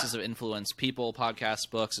sources of influence, people, podcasts,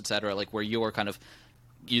 books, etc., like where you're kind of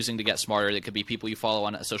using to get smarter? It could be people you follow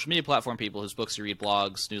on a social media platform, people whose books you read,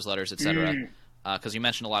 blogs, newsletters, etc. Because you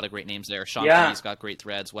mentioned a lot of great names there. Sean Puri's got great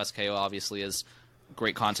threads. Wes Ko obviously is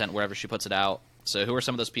great content wherever she puts it out. So who are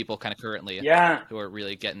some of those people kind of currently who are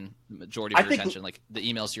really getting the majority of your attention? Like the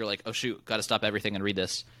emails you're like, oh shoot, got to stop everything and read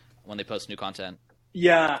this when they post new content.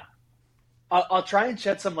 Yeah. I'll try and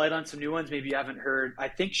shed some light on some new ones maybe you haven't heard. I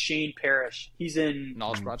think Shane Parrish, he's in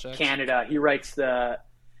Knowledge Project, Canada. He writes the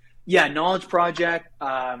Knowledge Project,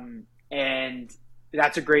 and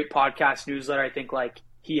that's a great podcast newsletter. I think like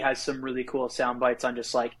he has some really cool sound bites on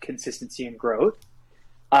just like consistency and growth.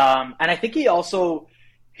 And I think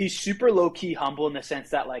he's super low key humble in the sense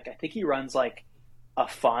that like I think he runs like a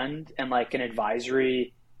fund and like an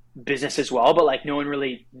advisory business as well, but like no one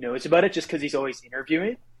really knows about it just because he's always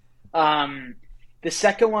interviewing. The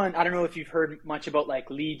second one, I don't know if you've heard much about like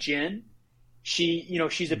Li Jin.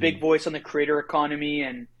 She's a big voice on the creator economy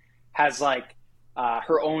and has like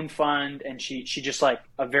her own fund, and she just like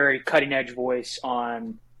a very cutting edge voice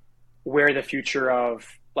on where the future of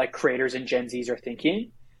like creators and Gen Zs are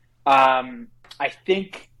thinking. I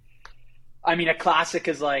think, I mean, a classic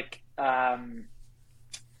is like I'd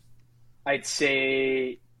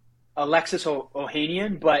say Alexis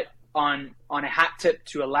Ohanian, but on a hat tip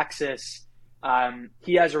to Alexis,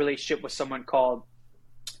 he has a relationship with someone called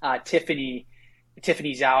Tiffany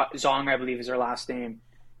Zong, I believe is her last name.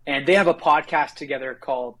 And they have a podcast together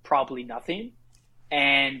called Probably Nothing.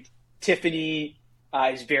 And Tiffany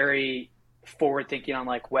is very forward thinking on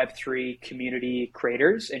like Web3 community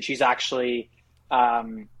creators. And she's actually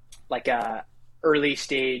like a early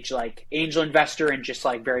stage like angel investor and just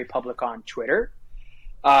like very public on Twitter.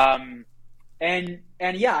 And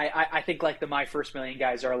yeah, I think like the My First Million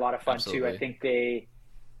guys are a lot of fun too. I think they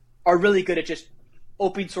are really good at just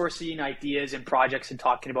open sourcing ideas and projects and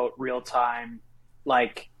talking about real time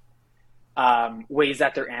like ways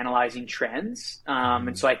that they're analyzing trends.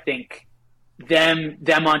 And so I think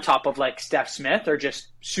them on top of like Steph Smith are just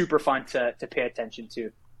super fun to pay attention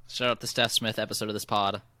to. Shout out the Steph Smith episode of this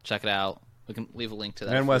pod. Check it out. We can leave a link to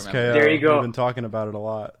that. And West KO. There you go. We've been talking about it a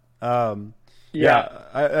lot.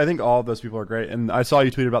 I think all of those people are great. And I saw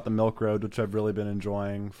you tweet about the Milk Road, which I've really been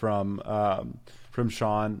enjoying from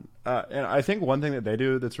Sean. And I think one thing that they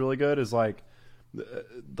do that's really good is like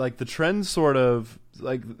the trends sort of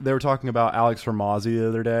like they were talking about Alex Hormozzi the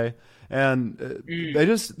other day. And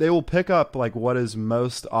they will pick up like what is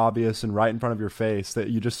most obvious and right in front of your face that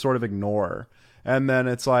you just sort of ignore. And then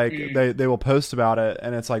it's like they will post about it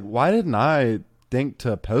and it's like, why didn't I think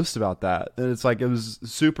to post about that? And it's like it was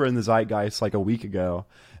super in the zeitgeist like a week ago.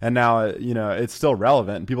 And now, it's still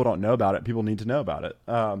relevant and people don't know about it. People need to know about it.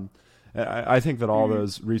 I think that all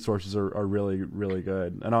those resources are really, really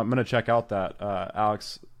good. And I'm going to check out that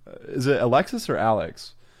Alex. Is it Alexis or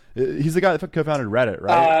Alex? He's the guy that co-founded Reddit,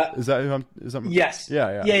 right? Is that who I'm? Yes.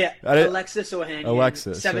 Yeah. Alexis Ohanian.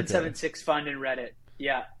 Alexis. 776 Fund in Reddit.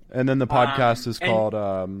 Yeah. And then the podcast is called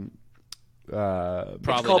Nothing.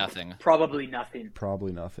 Probably Nothing.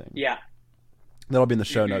 Probably Nothing. Yeah. That'll be in the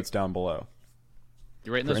show notes down below.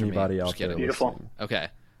 You're writing for those anybody for me. out there. Beautiful. Listening. Okay.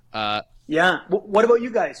 Yeah. What about you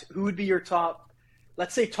guys? Who would be your top,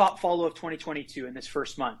 let's say top follow of 2022 in this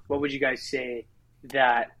first month? What would you guys say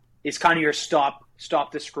that is kind of your stop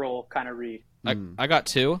the scroll kind of read? I got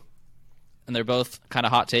two, and they're both kind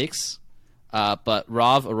of hot takes. But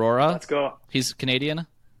Rav Aurora, let's go. He's Canadian.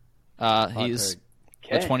 He's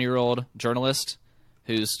a 20-year-old journalist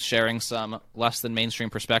who's sharing some less than mainstream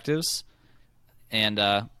perspectives and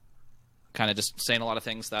kind of just saying a lot of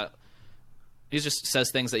things that he just says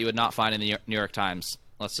things that you would not find in the New York Times.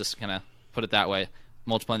 Let's just kind of put it that way.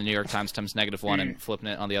 Multiplying the New York Times times -1 and flipping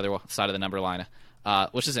it on the other side of the number line,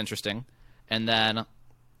 which is interesting. And then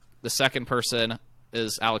the second person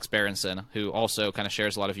is Alex Berenson, who also kind of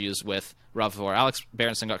shares a lot of views with Rav. Alex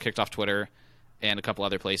Berenson got kicked off Twitter and a couple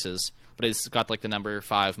other places, but he's got like the number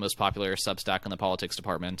 5 most popular Substack in the politics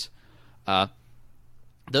department.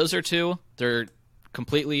 Those are two. They're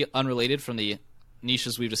completely unrelated from the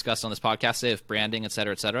niches we've discussed on this podcast today of branding, et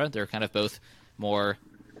cetera, et cetera. They're kind of both more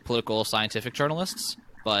political, scientific journalists,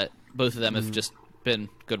 but both of them have just been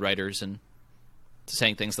good writers and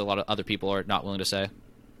saying things that a lot of other people are not willing to say.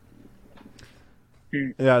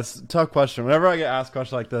 Yeah, it's a tough question. Whenever I get asked a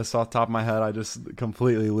question like this off the top of my head, I just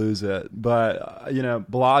completely lose it. But,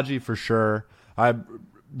 Balaji for sure. I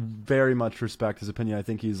very much respect his opinion. I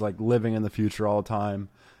think he's like living in the future all the time.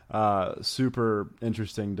 Super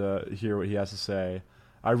interesting to hear what he has to say.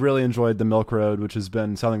 I really enjoyed the Milk Road, which has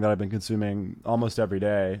been something that I've been consuming almost every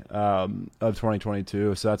day of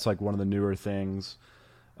 2022. So that's like one of the newer things.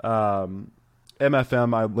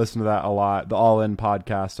 MFM, I listen to that a lot. The All In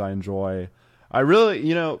podcast I enjoy. I really,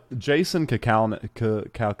 Jason Cacalnis,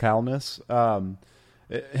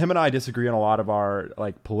 him and I disagree on a lot of our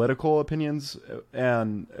like political opinions,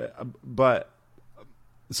 but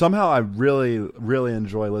somehow I really, really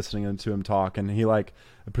enjoy listening to him talk, and he like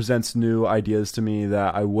presents new ideas to me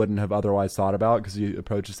that I wouldn't have otherwise thought about because he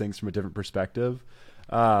approaches things from a different perspective.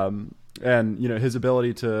 And his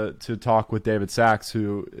ability to talk with David Sachs,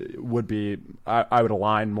 who would be I would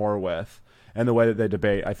align more with. And the way that they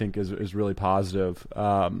debate, I think, is really positive.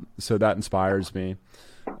 So that inspires me.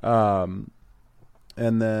 And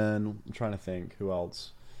then I'm trying to think who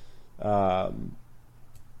else. I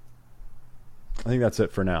think that's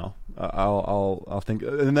it for now. I'll think.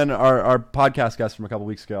 And then our podcast guest from a couple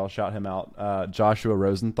weeks ago, I'll shout him out. Joshua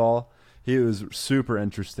Rosenthal. He was super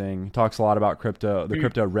interesting. He talks a lot about crypto. The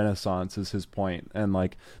crypto renaissance is his point, and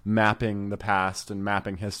like mapping the past and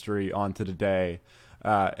mapping history onto today.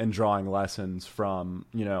 And drawing lessons from,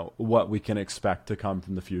 what we can expect to come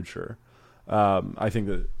from the future. I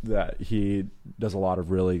think that he does a lot of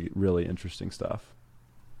really, really interesting stuff.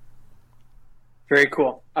 Very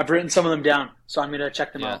cool. I've written some of them down, so I'm going to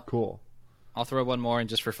check them out. Cool. I'll throw one more in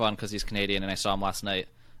just for fun because he's Canadian and I saw him last night.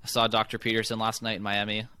 I saw Dr. Peterson last night in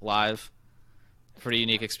Miami live. pretty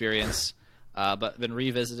unique experience. But been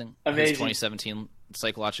revisiting his 2017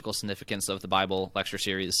 Psychological Significance of the Bible lecture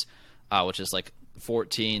series, which is like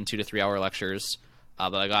 14 2 to 3 hour lectures.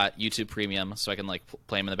 But I got YouTube Premium so I can like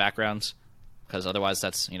play them in the background, because otherwise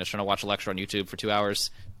that's trying to watch a lecture on YouTube for 2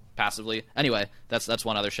 hours passively. Anyway, that's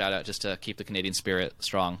one other shout out just to keep the Canadian spirit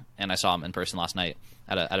strong. And I saw him in person last night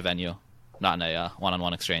at a venue, not in a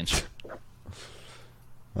one-on-one exchange.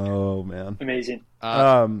 Oh man, amazing.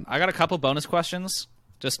 I got a couple bonus questions,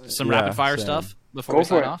 just some rapid fire stuff before we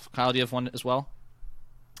sign off. Kyle, do you have one as well?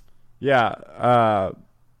 Yeah,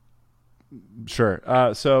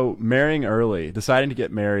 sure. So marrying early, deciding to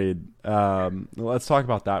get married. Let's talk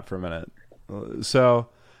about that for a minute. So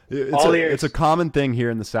it's a common thing here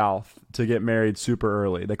in the South to get married super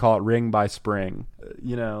early. They call it ring by spring.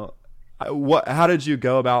 How did you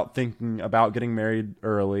go about thinking about getting married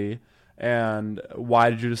early? And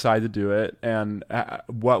why did you decide to do it? And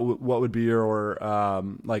what would be your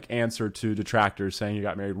answer to detractors saying you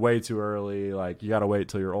got married way too early, like you got to wait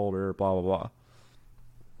till you're older, blah blah blah?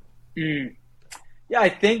 Yeah, I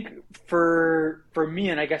think for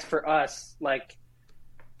me, and I guess for us, like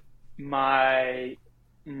my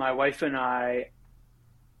wife and I,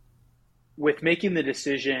 with making the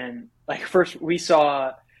decision, like first we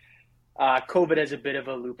saw COVID as a bit of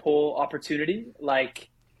a loophole opportunity, like.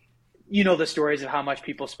 The stories of how much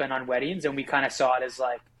people spend on weddings, and we kind of saw it as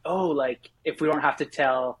like, if we don't have to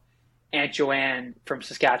tell Aunt Joanne from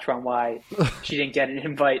Saskatchewan why she didn't get an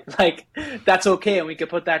invite, like that's okay, and we could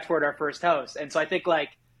put that toward our first house. And so I think like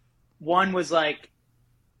one was like,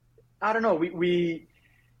 I don't know, we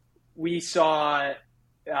saw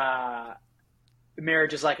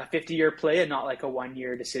marriage as like a 50-year play and not like a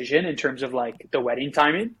 1-year decision in terms of like the wedding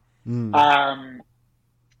timing. The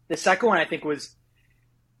second one I think was,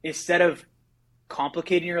 instead of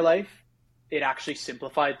complicating your life, it actually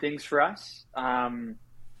simplified things for us,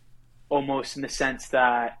 almost in the sense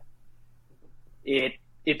that it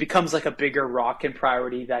becomes like a bigger rock and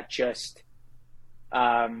priority that just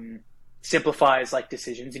simplifies like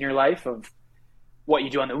decisions in your life of what you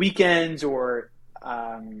do on the weekends or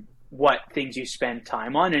what things you spend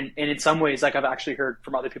time on. And in some ways, like I've actually heard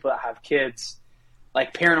from other people that have kids,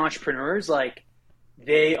 like parent entrepreneurs, like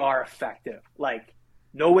they are effective, like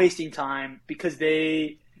no wasting time, because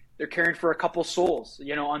they're caring for a couple souls,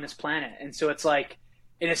 on this planet. And so it's like,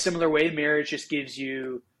 in a similar way, marriage just gives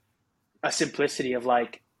you a simplicity of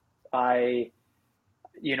like, I'm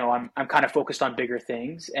kind of focused on bigger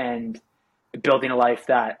things and building a life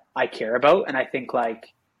that I care about. And I think like,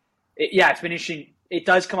 it's been interesting. It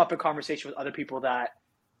does come up in conversation with other people that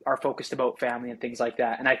are focused about family and things like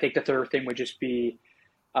that. And I think the third thing would just be,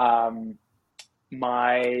 my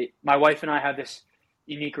wife and I have this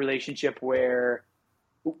unique relationship where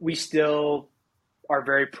we still are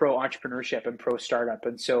very pro entrepreneurship and pro startup,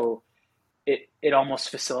 and so it almost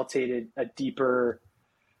facilitated a deeper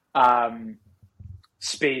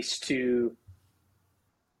space to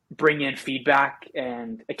bring in feedback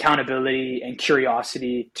and accountability and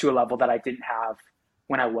curiosity to a level that I didn't have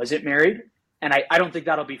when I wasn't married. And I don't think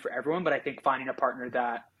that'll be for everyone, but I think finding a partner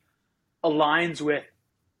that aligns with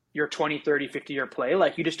your 20, 30, 50-year play,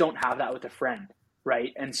 like you just don't have that with a friend.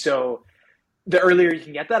 Right. And so the earlier you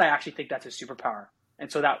can get that, I actually think that's a superpower.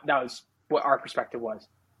 And so that was what our perspective was.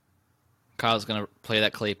 Kyle's going to play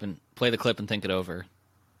the clip and think it over.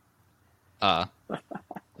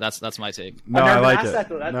 That's my take. No, I like it.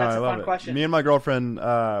 That's a fun question. Me and my girlfriend,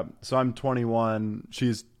 so I'm 21,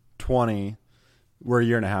 she's 20. We're a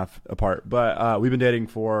year and a half apart, but we've been dating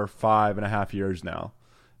for 5.5 years now.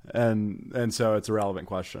 And so it's a relevant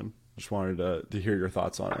question. Just wanted to hear your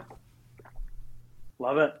thoughts on it.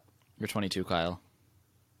 Love it. You're 22, Kyle.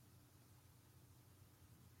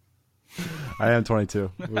 I am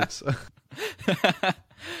 22. Oops.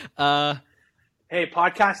 Hey,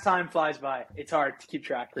 podcast time flies by. It's hard to keep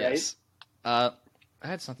track, right? Yes. I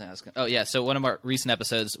had something I was going to... Oh, yeah. So one of our recent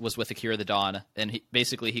episodes was with Akira the Dawn, and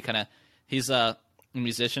he's a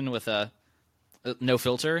musician with a no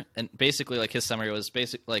filter, and basically like his summary was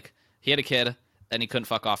like he had a kid and he couldn't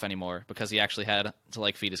fuck off anymore because he actually had to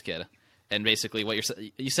like feed his kid. And basically,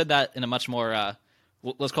 you said that in a much more,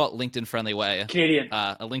 let's call it LinkedIn-friendly way. Canadian.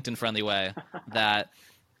 A LinkedIn-friendly way that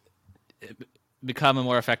become a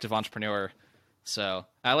more effective entrepreneur. So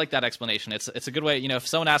I like that explanation. It's a good way. If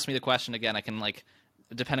someone asks me the question again, I can like,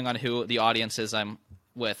 depending on who the audience is I'm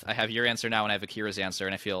with, I have your answer now and I have Akira's answer,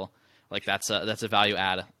 and I feel like that's a value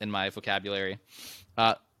add in my vocabulary.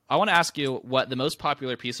 I want to ask you what the most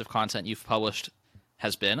popular piece of content you've published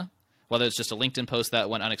has been. Whether it's just a LinkedIn post that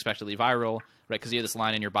went unexpectedly viral, right? Because you have this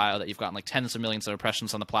line in your bio that you've gotten like tens of millions of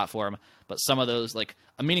impressions on the platform, but some of those, like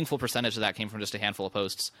a meaningful percentage of that came from just a handful of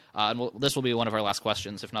posts. This will be one of our last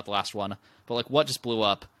questions, if not the last one. But like, what just blew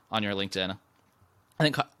up on your LinkedIn? I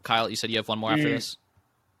think Kyle, you said you have one more after this.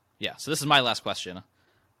 Yeah. So this is my last question,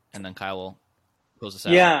 and then Kyle will close us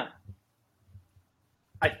out. Yeah.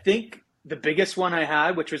 I think the biggest one I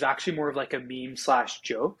had, which was actually more of like a meme /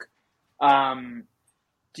 joke.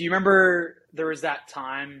 Do you remember there was that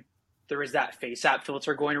face app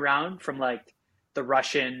filter going around from like the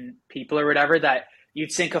Russian people or whatever, that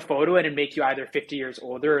you'd sync a photo in and make you either 50 years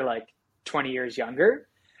older or like 20 years younger?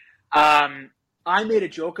 I made a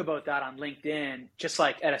joke about that on LinkedIn, just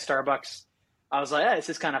like at a Starbucks. I was like, this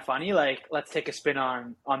is kind of funny. Like, let's take a spin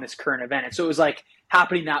on this current event. And so it was like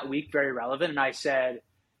happening that week, very relevant. And I said,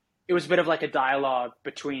 it was a bit of like a dialogue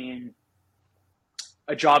between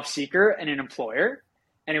a job seeker and an employer.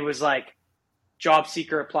 And it was like, job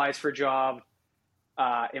seeker applies for a job.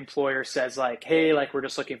 Employer says like, hey, like, we're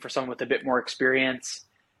just looking for someone with a bit more experience.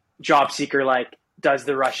 Job seeker like does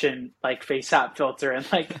the Russian like face app filter and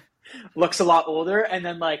like looks a lot older. And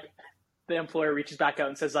then like the employer reaches back out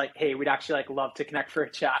and says like, hey, we'd actually like love to connect for a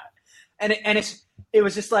chat. And it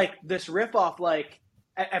was just like this riff off. Like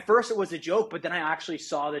at first it was a joke, but then I actually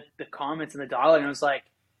saw the comments and the dialogue, and I was like,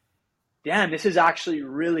 damn, this is actually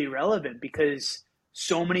really relevant, because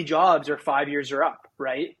so many jobs are 5 years or up,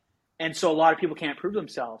 right? And so a lot of people can't prove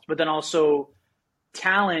themselves. But then also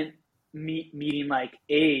talent meeting like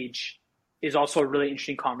age is also a really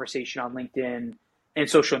interesting conversation on LinkedIn and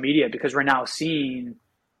social media, because we're now seeing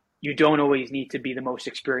you don't always need to be the most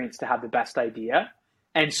experienced to have the best idea.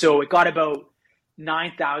 And so it got about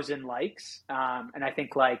 9,000 likes, and I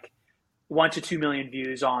think like 1 to 2 million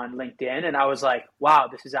views on LinkedIn. And I was like, wow,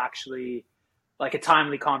 this is actually like a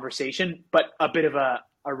timely conversation, but a bit of a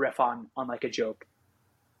riff on like a joke.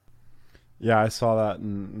 Yeah, I saw that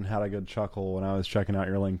and had a good chuckle when I was checking out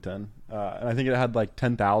your LinkedIn. And I think it had like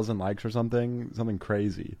 10,000 likes or something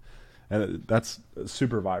crazy. And that's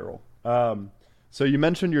super viral. So you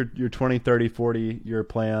mentioned your 20, 30, 40 year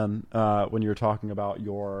plan when you were talking about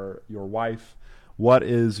your wife. What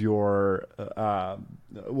is your,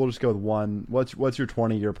 we'll just go with one. What's your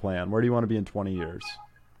 20-year plan? Where do you want to be in 20 years?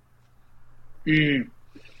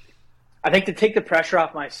 I think to take the pressure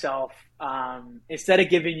off myself, instead of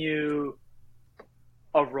giving you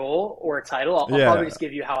a role or a title, I'll probably just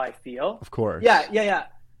give you how I feel. Of course. Yeah.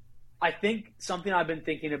 I think something I've been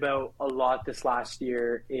thinking about a lot this last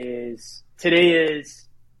year is, today is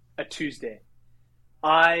a Tuesday.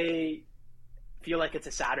 I feel like it's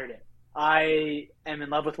a Saturday. I am in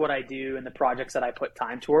love with what I do and the projects that I put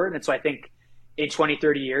time toward. And so I think in 20,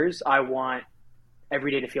 30 years, I want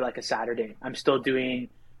every day to feel like a Saturday. I'm still doing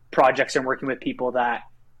projects and working with people that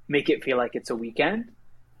make it feel like it's a weekend.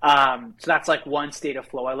 So that's like one state of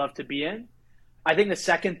flow I love to be in. I think the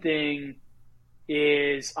second thing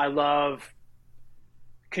is I love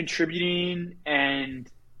contributing and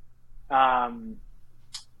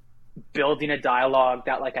building a dialogue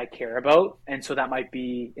that like I care about. And so that might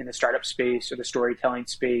be in the startup space or the storytelling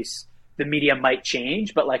space. The media might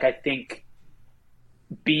change, but like I think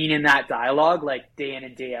being in that dialogue like day in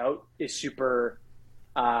and day out is super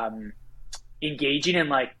engaging, and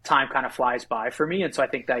like time kind of flies by for me. And so I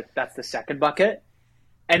think that's the second bucket.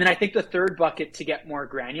 And then I think the third bucket, to get more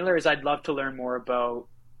granular, is I'd love to learn more about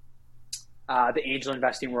the angel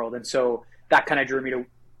investing world. And so that kind of drew me to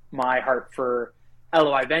my heart for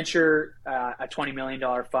LOI Venture, a $20 million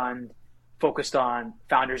fund focused on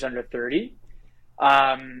founders under 30.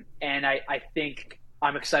 And I think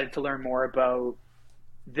I'm excited to learn more about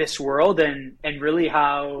this world and really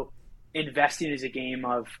how investing is a game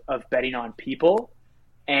of betting on people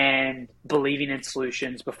and believing in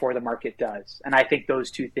solutions before the market does. And I think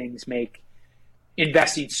those two things make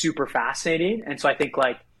investing super fascinating. And so I think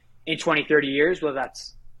like in 20, 30 years, whether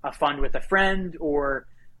that's a fund with a friend or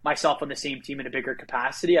myself on the same team in a bigger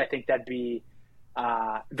capacity, I think that'd be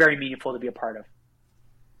very meaningful to be a part of.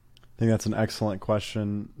 I think that's an excellent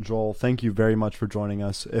question, Joel. Thank you very much for joining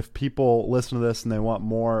us. If people listen to this and they want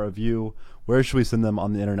more of you, where should we send them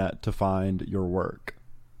on the internet to find your work?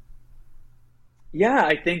 Yeah,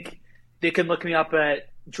 I think they can look me up at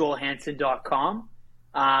joelhansen.com.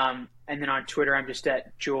 And then on Twitter, I'm just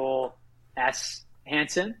at Joel S.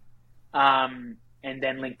 Hansen. And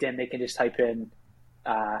then LinkedIn, they can just type in,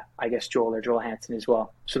 I guess, Joel or Joel Hansen as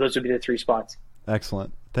well. So those would be the three spots.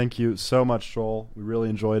 Excellent. Thank you so much, Joel. We really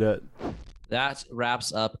enjoyed it. That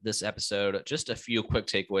wraps up this episode. Just a few quick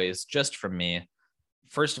takeaways just from me.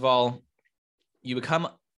 First of all, you become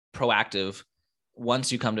proactive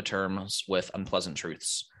once you come to terms with unpleasant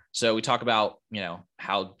truths. So we talk about,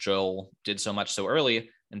 how Joel did so much so early.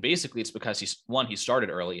 And basically it's because he started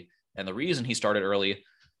early. And the reason he started early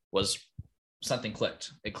was something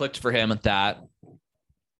clicked. It clicked for him that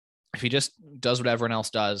if he just does what everyone else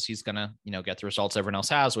does, he's going to, get the results everyone else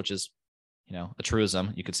has, which is, a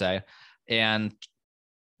truism, you could say. And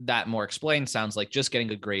that more explained sounds like just getting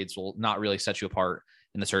good grades will not really set you apart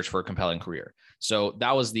in the search for a compelling career. So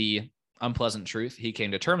that was the unpleasant truth he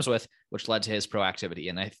came to terms with, which led to his proactivity.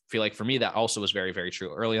 And I feel like for me, that also was very, very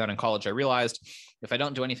true. Early on in college, I realized if I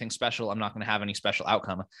don't do anything special, I'm not going to have any special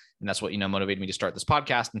outcome. And that's what, motivated me to start this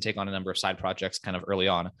podcast and take on a number of side projects kind of early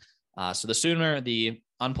on. So the sooner the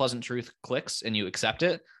unpleasant truth clicks and you accept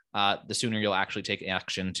it, the sooner you'll actually take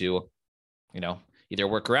action to, either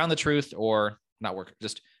work around the truth or not work,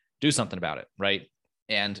 just do something about it, right?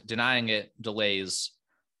 And denying it delays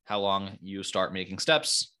how long you start making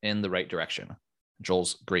steps in the right direction.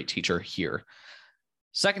 Joel's great teacher here.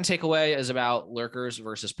 Second takeaway is about lurkers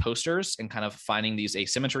versus posters and kind of finding these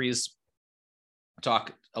asymmetries.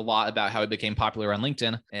 Talk a lot about how he became popular on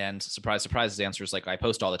LinkedIn, and surprise, surprise, his answer is like, I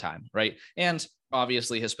post all the time, right? And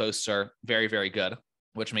obviously his posts are very, very good,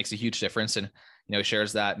 which makes a huge difference. And, he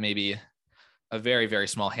shares that maybe a very, very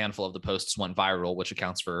small handful of the posts went viral, which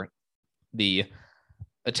accounts for the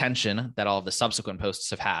attention that all of the subsequent posts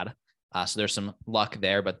have had. So there's some luck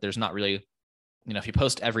there, but there's not really, if you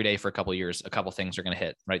post every day for a couple of years, a couple things are going to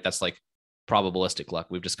hit, right? That's like probabilistic luck.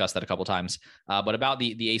 We've discussed that a couple of times. But about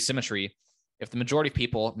the asymmetry, if the majority of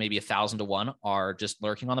people, maybe 1,000 to 1, are just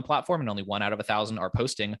lurking on the platform and only 1 out of 1,000 are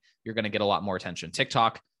posting, you're going to get a lot more attention.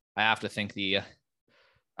 TikTok, I have to think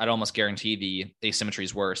I'd almost guarantee the asymmetry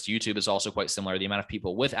is worse. YouTube is also quite similar. The amount of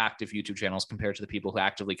people with active YouTube channels compared to the people who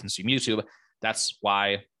actively consume YouTube. That's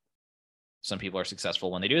why some people are successful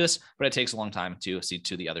when they do this, but it takes a long time to see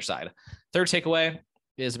to the other side. Third takeaway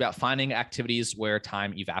is about finding activities where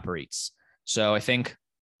time evaporates. So I think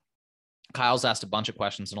Kyle's asked a bunch of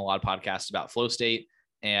questions in a lot of podcasts about flow state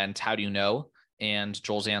and how do you know? And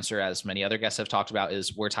Joel's answer, as many other guests have talked about,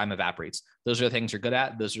 is where time evaporates. Those are the things you're good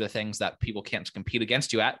at. Those are the things that people can't compete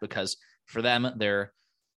against you at, because for them, they're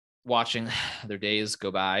watching their days go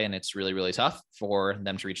by and it's really, really tough for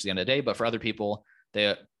them to reach the end of the day. But for other people,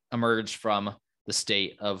 they emerge from the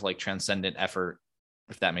state of like transcendent effort,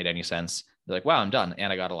 if that made any sense. They're like, wow, I'm done.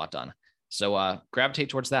 And I got a lot done. So gravitate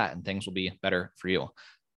towards that and things will be better for you.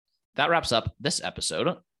 That wraps up this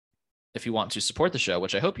episode. If you want to support the show,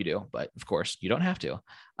 which I hope you do, but of course you don't have to,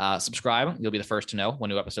 subscribe. You'll be the first to know when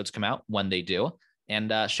new episodes come out, when they do,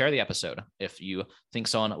 and share the episode. If you think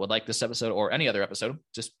someone would like this episode or any other episode,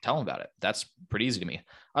 just tell them about it. That's pretty easy to me.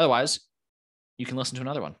 Otherwise, you can listen to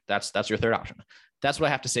another one. That's your third option. That's what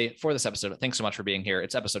I have to say for this episode. Thanks so much for being here.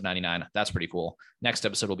 It's episode 99. That's pretty cool. Next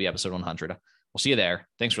episode will be episode 100. We'll see you there.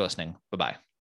 Thanks for listening. Bye-bye.